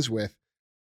I'm friends with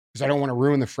because I don't want to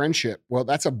ruin the friendship. Well,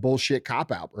 that's a bullshit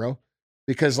cop out, bro.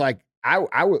 Because like I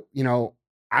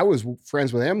was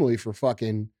friends with Emily for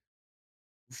fucking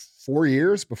 4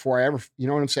 years before I ever, you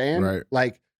know what I'm saying? Right.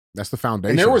 Like that's the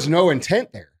foundation. and there was no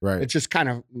intent there. Right. It just kind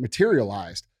of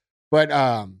materialized. But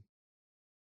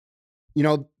you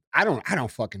know, I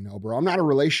don't fucking know, bro. I'm not a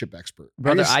relationship expert.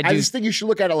 Brother, I just think you should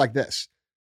look at it like this.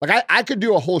 Like I could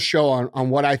do a whole show on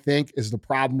what I think is the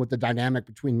problem with the dynamic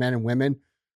between men and women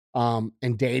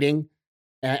and dating.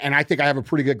 And I think I have a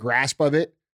pretty good grasp of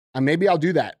it. Maybe I'll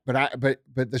do that. But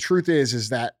the truth is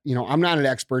that, you know, I'm not an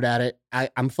expert at it.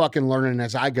 I'm fucking learning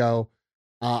as I go.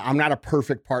 I'm not a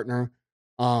perfect partner.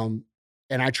 And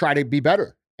I try to be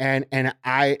better. And if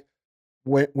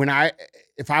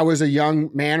I was a young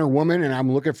man or woman and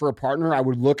I'm looking for a partner, I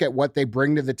would look at what they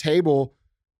bring to the table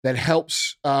that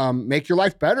helps make your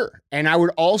life better. And I would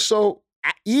also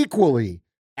equally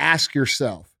ask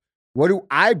yourself, what do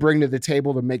I bring to the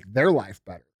table to make their life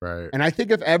better? Right. And I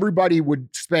think if everybody would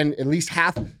spend at least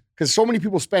half, because so many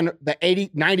people spend the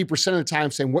 90% of the time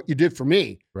saying what you did for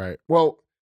me. Right. Well,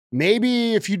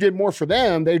 maybe if you did more for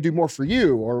them, they'd do more for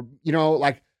you, or, you know,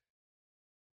 like,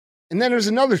 and then there's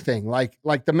another thing, like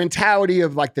the mentality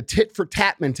of like the tit for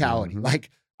tat mentality. Mm-hmm. Like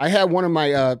I had one of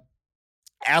my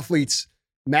athletes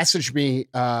message me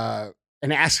and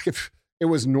ask if it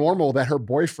was normal that her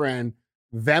boyfriend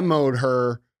Venmo'd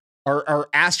her or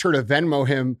asked her to Venmo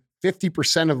him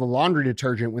 50% of the laundry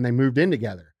detergent when they moved in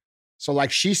together. So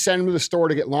like she sent him to the store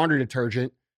to get laundry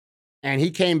detergent, and he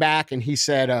came back and he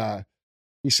said,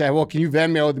 well, can you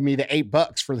Venmo me the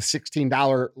 $8 for the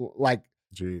 $16 like.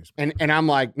 Jeez. And I'm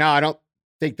like, no, I don't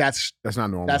think that's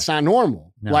not normal. That's not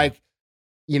normal. No. Like,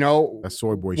 you know, That's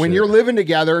soy boy when shit. you're living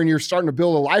together and you're starting to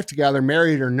build a life together,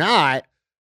 married or not,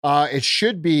 it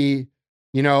should be,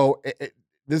 you know,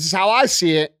 this is how I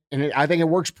see it. And I think it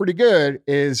works pretty good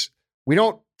is we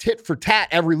don't tit for tat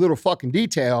every little fucking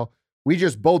detail. We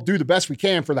just both do the best we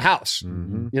can for the house.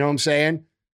 Mm-hmm. You know what I'm saying?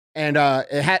 And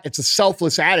it's a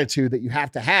selfless attitude that you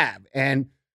have to have. And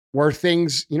where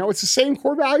things, you know, it's the same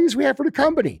core values we have for the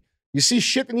company. You see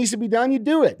shit that needs to be done, you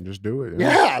do it. Just do it.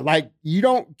 Yeah, like you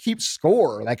don't keep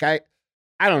score. Like I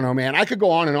don't know, man. I could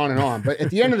go on and on and on. But at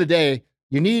the end of the day,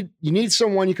 you need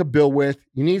someone you could build with.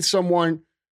 You need someone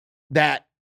that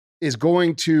is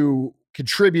going to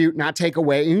contribute, not take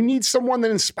away. And you need someone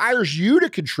that inspires you to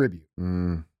contribute.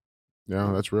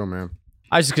 Yeah, that's real, man.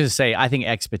 I was just going to say, I think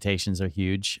expectations are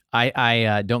huge.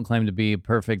 I don't claim to be a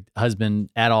perfect husband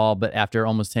at all, but after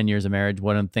almost 10 years of marriage,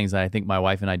 one of the things that I think my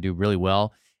wife and I do really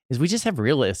well is we just have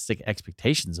realistic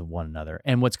expectations of one another.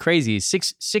 And what's crazy is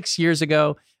six years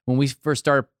ago, when we first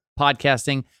started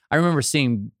podcasting, I remember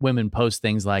seeing women post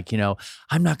things like, you know,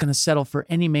 I'm not going to settle for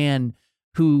any man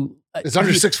who is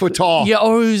under 6 foot tall. Yeah,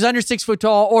 or who's under 6 foot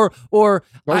tall, or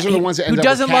those are the ones that who end up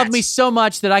doesn't with love cats. me so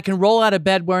much that I can roll out of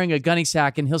bed wearing a gunny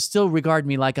sack and he'll still regard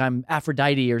me like I'm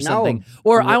Aphrodite or something.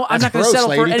 Or I'm That's not going to gross, settle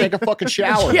for lady. any. Take a fucking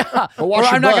shower. Yeah, Go wash or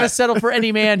your I'm not going to butt. settle for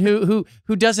any man who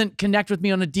doesn't connect with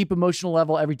me on a deep emotional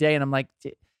level every day. And I'm like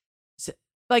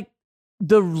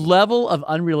the level of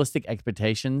unrealistic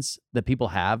expectations that people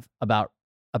have about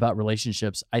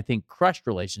relationships, I think crushed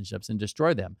relationships and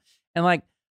destroy them. And like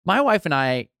my wife and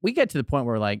I, we get to the point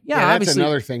where like, yeah that's obviously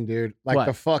another thing, dude. Like What?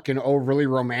 the fucking overly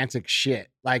romantic shit.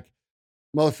 Like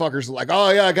motherfuckers are like, oh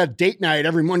yeah, I got date night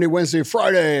every Monday, Wednesday,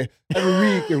 Friday, every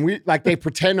week. And we like they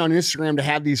pretend on Instagram to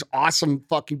have these awesome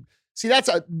fucking see, that's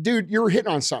a dude, you're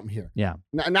hitting on something here. Yeah.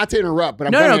 Not to interrupt, but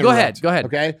I'm No, gonna go interrupt, ahead.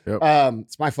 Okay. Yep.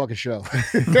 It's my fucking show.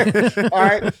 All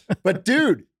right. But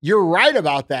dude, you're right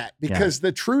about that because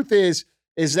the truth is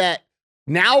that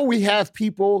now we have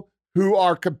people who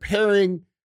are comparing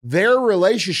their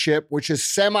relationship, which is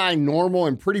semi-normal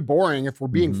and pretty boring if we're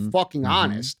being fucking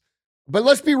honest. But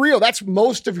let's be real. That's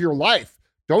most of your life.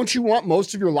 Don't you want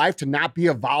most of your life to not be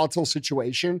a volatile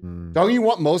situation? Don't you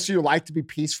want most of your life to be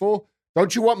peaceful?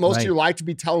 Don't you want most of your life to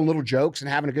be telling little jokes and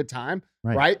having a good time?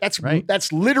 Right?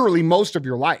 That's literally most of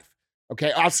your life.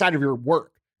 Okay. Outside of your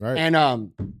work. Right. And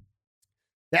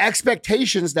the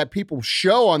expectations that people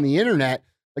show on the internet,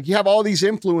 like you have all these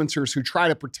influencers who try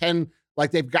to pretend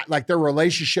like they've got like they're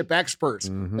relationship experts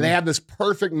and they have this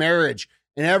perfect marriage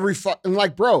and and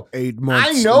like, bro, 8 months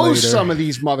I know later. some of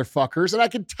these motherfuckers and I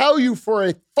can tell you for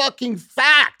a fucking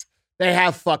fact they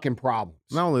have fucking problems.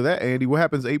 Not only that, Andy, what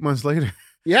happens 8 months later?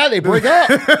 Yeah, they break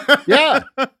up. Yeah.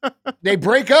 they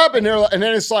break up and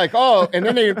then it's like, oh, and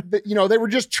then they were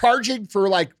just charging for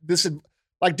like this,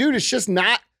 like, dude, it's just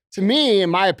not, to me, in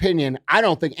my opinion, I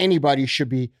don't think anybody should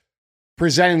be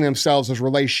presenting themselves as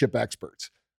relationship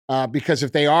experts. Because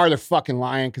if they are, they're fucking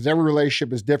lying, because every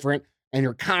relationship is different. And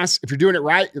if you're doing it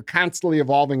right, you're constantly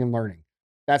evolving and learning.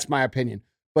 That's my opinion.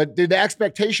 But the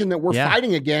expectation that we're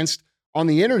fighting against on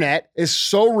the internet is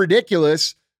so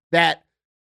ridiculous that,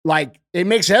 like, it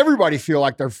makes everybody feel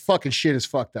like their fucking shit is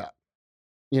fucked up.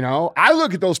 You know, I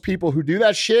look at those people who do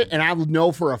that shit and I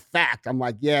know for a fact, I'm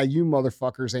like, yeah, you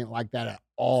motherfuckers ain't like that at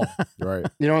all. Right.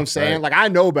 You know what I'm saying? Right. Like, I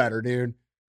know better, dude.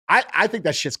 I think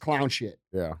that shit's clown shit.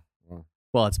 Yeah.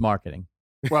 Well, it's marketing.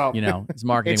 Well, You know, it's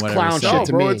marketing. it's whatever. clown So- shit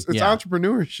to me. It's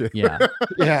entrepreneurship. Yeah,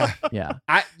 Yeah. yeah.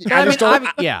 I I just mean,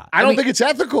 don't, I mean, think it's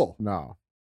ethical No.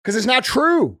 because it's not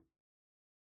true.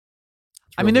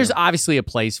 I mean, there's obviously a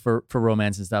place for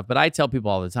romance and stuff, but I tell people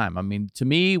all the time. I mean, to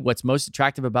me, what's most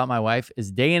attractive about my wife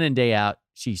is day in and day out,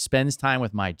 she spends time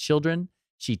with my children.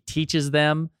 She teaches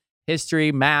them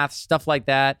history, math, stuff like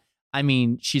that. I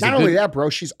mean, she's Not a only good, that, bro.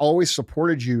 She's always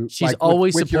supported you. She's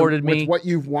always with supported me. with what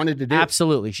you've wanted to do.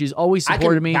 absolutely. She's always I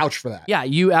supported can me. vouch for that. Yeah,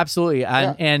 you absolutely.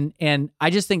 Yeah. And I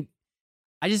just think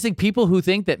people who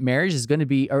think that marriage is going to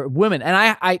be, or women, and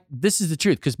I this is the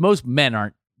truth, because most men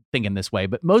aren't thinking this way,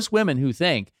 but most women who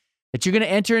think that you're going to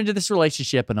enter into this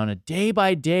relationship and on a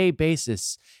day-by-day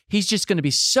basis, he's just going to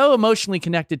be so emotionally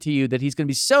connected to you that he's going to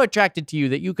be so attracted to you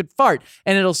that you could fart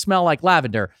and it'll smell like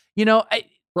lavender. You know,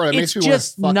 Bro, it it's makes me wanna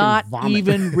just fucking not vomit.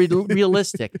 even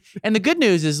realistic. And the good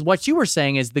news is what you were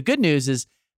saying is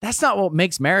that's not what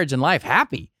makes marriage and life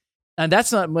happy. And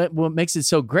that's not what makes it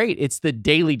so great. It's the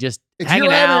daily just If hanging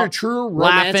you're having out, a true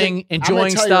romantic, laughing, I'm gonna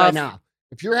enjoying tell you right stuff. now,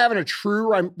 if you're having a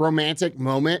true romantic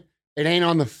moment, it ain't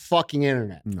on the fucking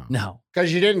internet No. No.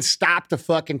 because you didn't stop to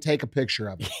fucking take a picture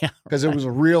of it Yeah. because it was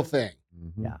a real thing.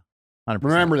 Mhm. Yeah. 100%.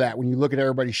 Remember that when you look at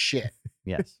everybody's shit.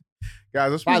 Yes. Guys,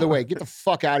 let's By move the on. way, get the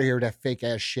fuck out of here with that fake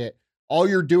ass shit. All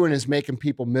you're doing is making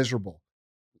people miserable.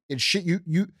 It's shit. You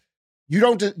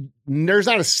don't. There's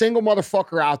not a single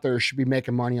motherfucker out there who should be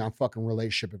making money on fucking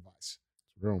relationship advice.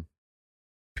 Real.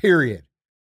 Period.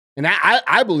 And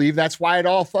I believe that's why it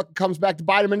all fucking comes back to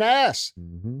bite him in the ass.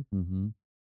 Mhm. Mm-hmm.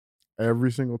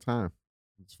 Every single time.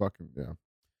 It's fucking, yeah.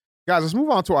 Guys, let's move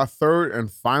on to our third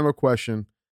and final question.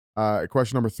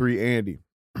 Question number 3, Andy.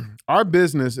 Our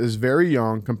business is very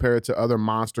young compared to other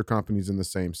monster companies in the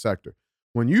same sector.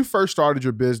 When you first started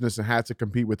your business and had to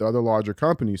compete with other larger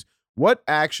companies, what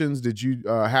actions did you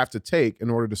have to take in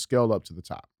order to scale up to the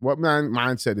top? What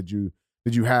mindset did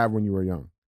you have when you were young?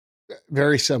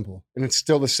 Very simple. And it's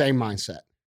still the same mindset.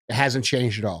 It hasn't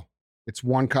changed at all. It's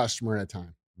one customer at a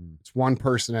time. It's one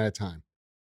person at a time.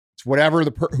 It's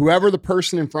whoever the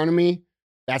person in front of me,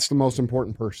 that's the most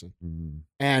important person.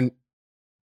 And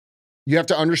you have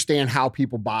to understand how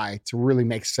people buy to really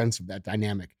make sense of that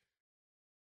dynamic.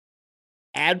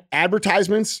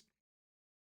 Advertisements,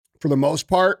 for the most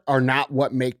part, are not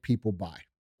what make people buy.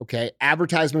 Okay.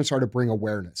 Advertisements are to bring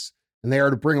awareness, and they are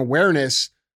to bring awareness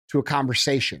to a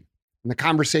conversation. And the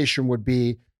conversation would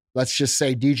be, let's just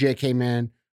say DJ came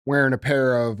in wearing a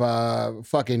pair of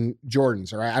fucking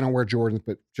Jordans. All right. I don't wear Jordans,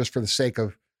 but just for the sake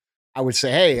of, I would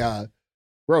say, hey,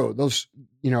 bro, those,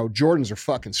 Jordans are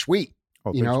fucking sweet.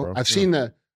 Oh, You thanks, know, bro.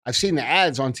 I've seen the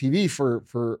ads on TV for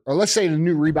or let's say the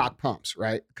new Reebok pumps,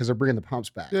 right? Because they're bringing the pumps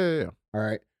back. Yeah. All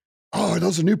right. Oh, are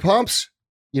those the new pumps?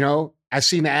 I've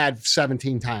seen the ad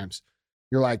 17 times.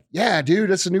 You're like, yeah,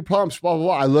 dude, that's the new pumps, blah, blah,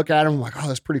 blah. I look at them, I'm like, oh,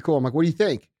 that's pretty cool. I'm like, what do you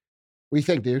think? What do you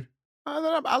think, dude?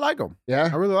 I like them. Yeah.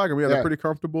 I really like them. Yeah, Yeah. they're pretty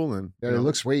comfortable and Yeah, they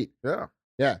look sweet. Yeah.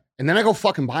 Yeah. And then I go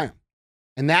fucking buy them.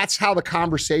 And that's how the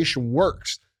conversation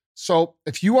works. So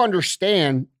if you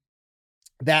understand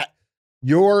that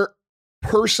your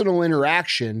personal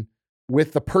interaction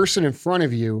with the person in front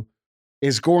of you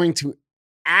is going to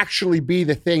actually be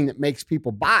the thing that makes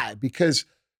people buy, because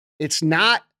it's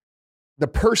not the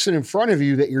person in front of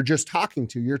you that you're just talking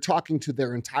to. You're talking to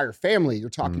their entire family. You're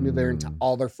talking to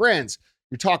all their friends.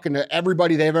 You're talking to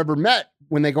everybody they've ever met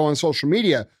when they go on social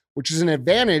media, which is an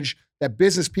advantage that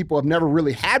business people have never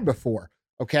really had before.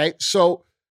 Okay. So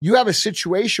you have a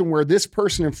situation where this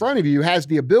person in front of you has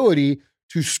the ability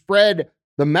to spread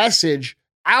the message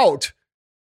out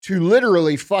to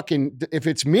literally fucking, if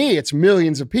it's me, it's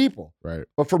millions of people. Right.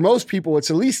 But for most people, it's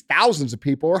at least thousands of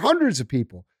people or hundreds of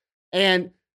people.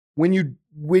 And when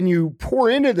you pour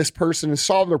into this person and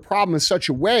solve their problem in such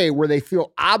a way where they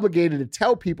feel obligated to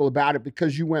tell people about it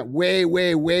because you went way,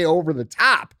 way, way over the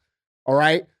top. All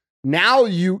right. Now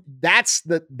that's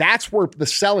where the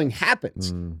selling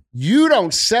happens. You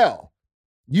don't sell,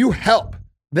 you help.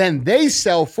 Then they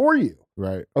sell for you.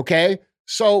 Right. Okay.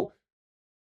 So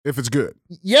If it's good.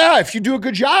 Yeah, if you do a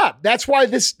good job. That's why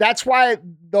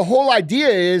the whole idea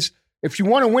is if you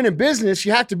want to win in business,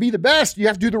 you have to be the best. You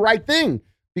have to do the right thing.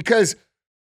 Because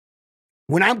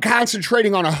when I'm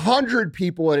concentrating on 100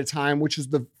 people at a time, which is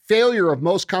the failure of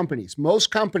most companies,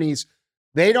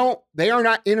 they are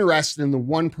not interested in the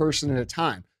one person at a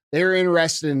time. They're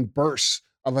interested in bursts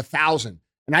of 1,000.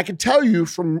 And I can tell you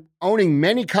from owning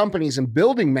many companies and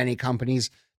building many companies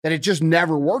that it just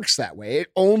never works that way.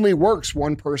 It only works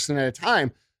one person at a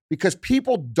time because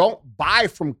people don't buy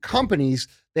from companies.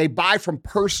 They buy from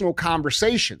personal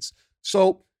conversations.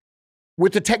 So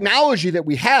with the technology that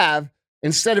we have,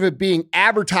 instead of it being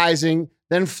advertising,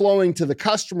 then flowing to the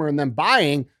customer and then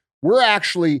buying, we're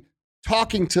actually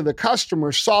talking to the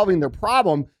customer, solving their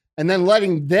problem, and then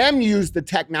letting them use the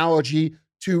technology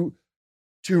to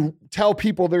tell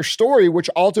people their story, which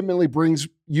ultimately brings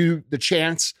you the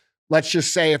chance. Let's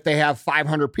just say if they have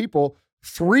 500 people,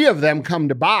 3 of them come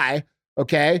to buy,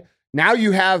 okay? Now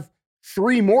you have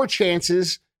 3 more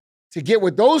chances to get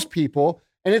with those people,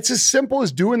 and it's as simple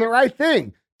as doing the right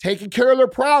thing, taking care of their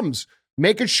problems,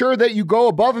 making sure that you go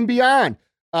above and beyond,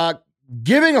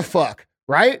 giving a fuck,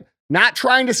 right? Not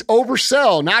trying to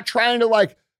oversell, not trying to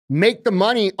like make the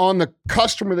money on the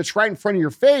customer that's right in front of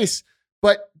your face,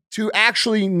 but to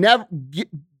actually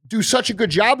do such a good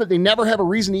job that they never have a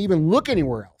reason to even look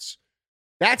anywhere else.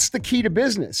 That's the key to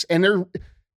business. And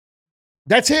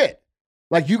that's it.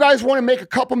 Like you guys want to make a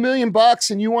couple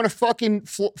 $1,000,000 and you want to fucking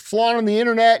flaunt on the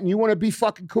internet and you want to be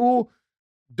fucking cool.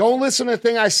 Don't listen to the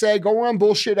thing I say. Go run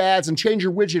bullshit ads and change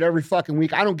your widget every fucking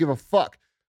week. I don't give a fuck.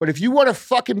 But if you want to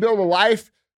fucking build a life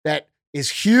that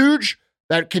is huge,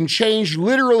 that can change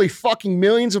literally fucking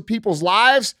millions of people's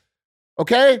lives,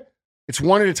 okay? It's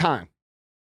one at a time.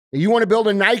 You want to build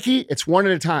a Nike? It's one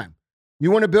at a time.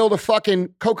 You want to build a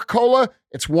fucking Coca-Cola?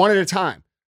 It's one at a time.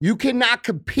 You cannot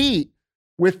compete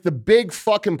with the big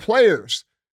fucking players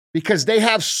because they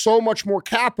have so much more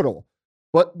capital.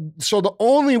 But so the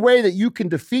only way that you can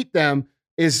defeat them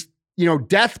is,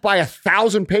 death by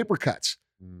 1,000 paper cuts,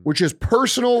 which is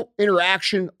personal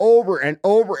interaction over and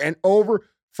over and over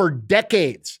for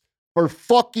decades, for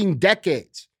fucking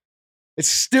decades. It's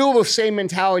still the same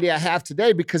mentality I have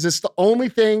today because it's the only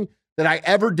thing that I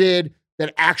ever did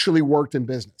that actually worked in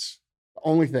business. The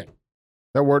only thing.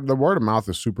 The word of mouth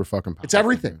is super fucking powerful. It's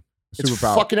everything. It's super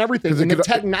powerful. Fucking everything. And the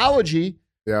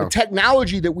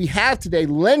technology that we have today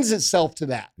lends itself to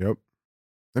that. Yep.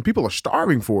 And people are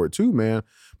starving for it too, man.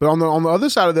 But on the other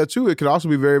side of that too, it could also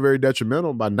be very, very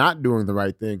detrimental by not doing the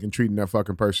right thing and treating that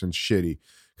fucking person shitty.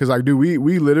 Because like, dude,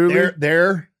 we literally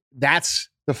that's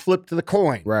the flip to the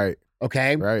coin. Right.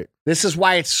 Okay. Right. This is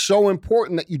why it's so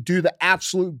important that you do the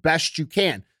absolute best you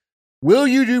can. Will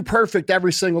you do perfect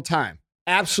every single time?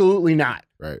 Absolutely not.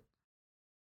 Right.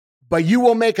 But you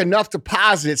will make enough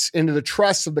deposits into the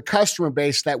trust of the customer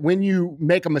base that when you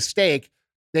make a mistake,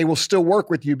 they will still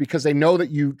work with you because they know that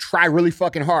you try really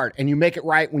fucking hard and you make it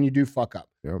right when you do fuck up.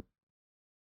 Yep.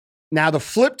 Now, the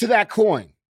flip to that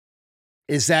coin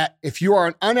is that if you are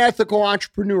an unethical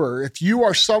entrepreneur, if you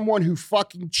are someone who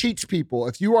fucking cheats people,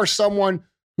 if you are someone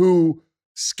who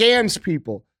scams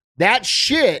people, that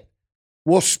shit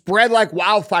will spread like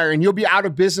wildfire and you'll be out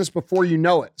of business before you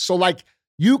know it. So like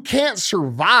you can't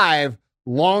survive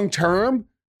long-term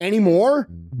anymore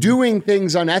doing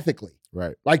things unethically.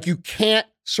 Right. Like you can't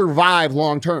survive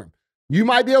long-term. You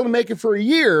might be able to make it for a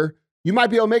year. You might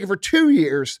be able to make it for 2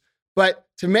 years, but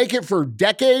to make it for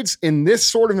decades in this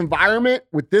sort of environment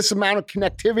with this amount of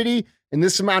connectivity and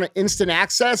this amount of instant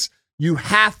access, you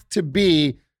have to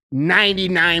be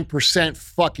 99%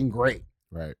 fucking great.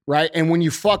 Right. Right. And when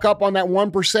you fuck up on that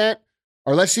 1%,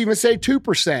 or let's even say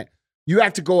 2%, you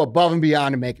have to go above and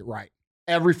beyond to make it right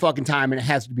every fucking time. And it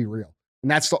has to be real.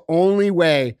 And that's the only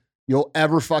way you'll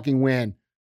ever fucking win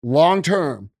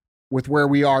long-term with where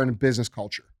we are in a business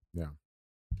culture. Yeah.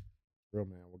 Real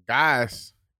man. Well,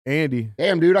 guys, Andy.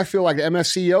 Damn, dude, I feel like the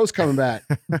MSCEO's coming back.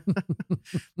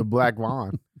 The Black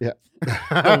Vaughn. Yeah.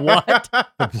 The what?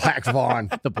 The Black Vaughn.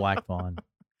 The Black Vaughn.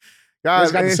 Guys,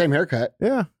 He's got the same haircut.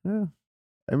 Yeah. Yeah.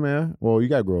 Hey, man. Well, you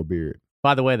got to grow a beard.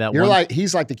 By the way, that You're one, like,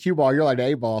 he's like the cue ball. You're like the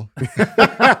A-ball.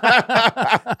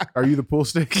 Are you the pool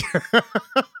stick?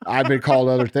 I've been called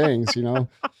other things, All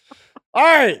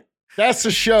right. That's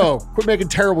the show. Quit making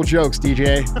terrible jokes,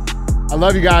 DJ. I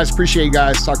love you guys. Appreciate you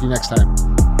guys. Talk to you next time.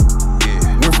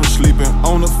 Went from sleeping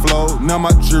on the floor, now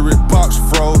my jewelry box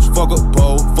froze. Fuck a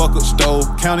bowl, fuck a stove,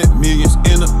 counted millions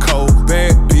in a cold.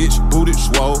 Bad bitch, booted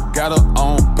swole, got her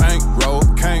on bankroll,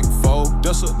 can't fold,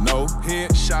 that's a no. Head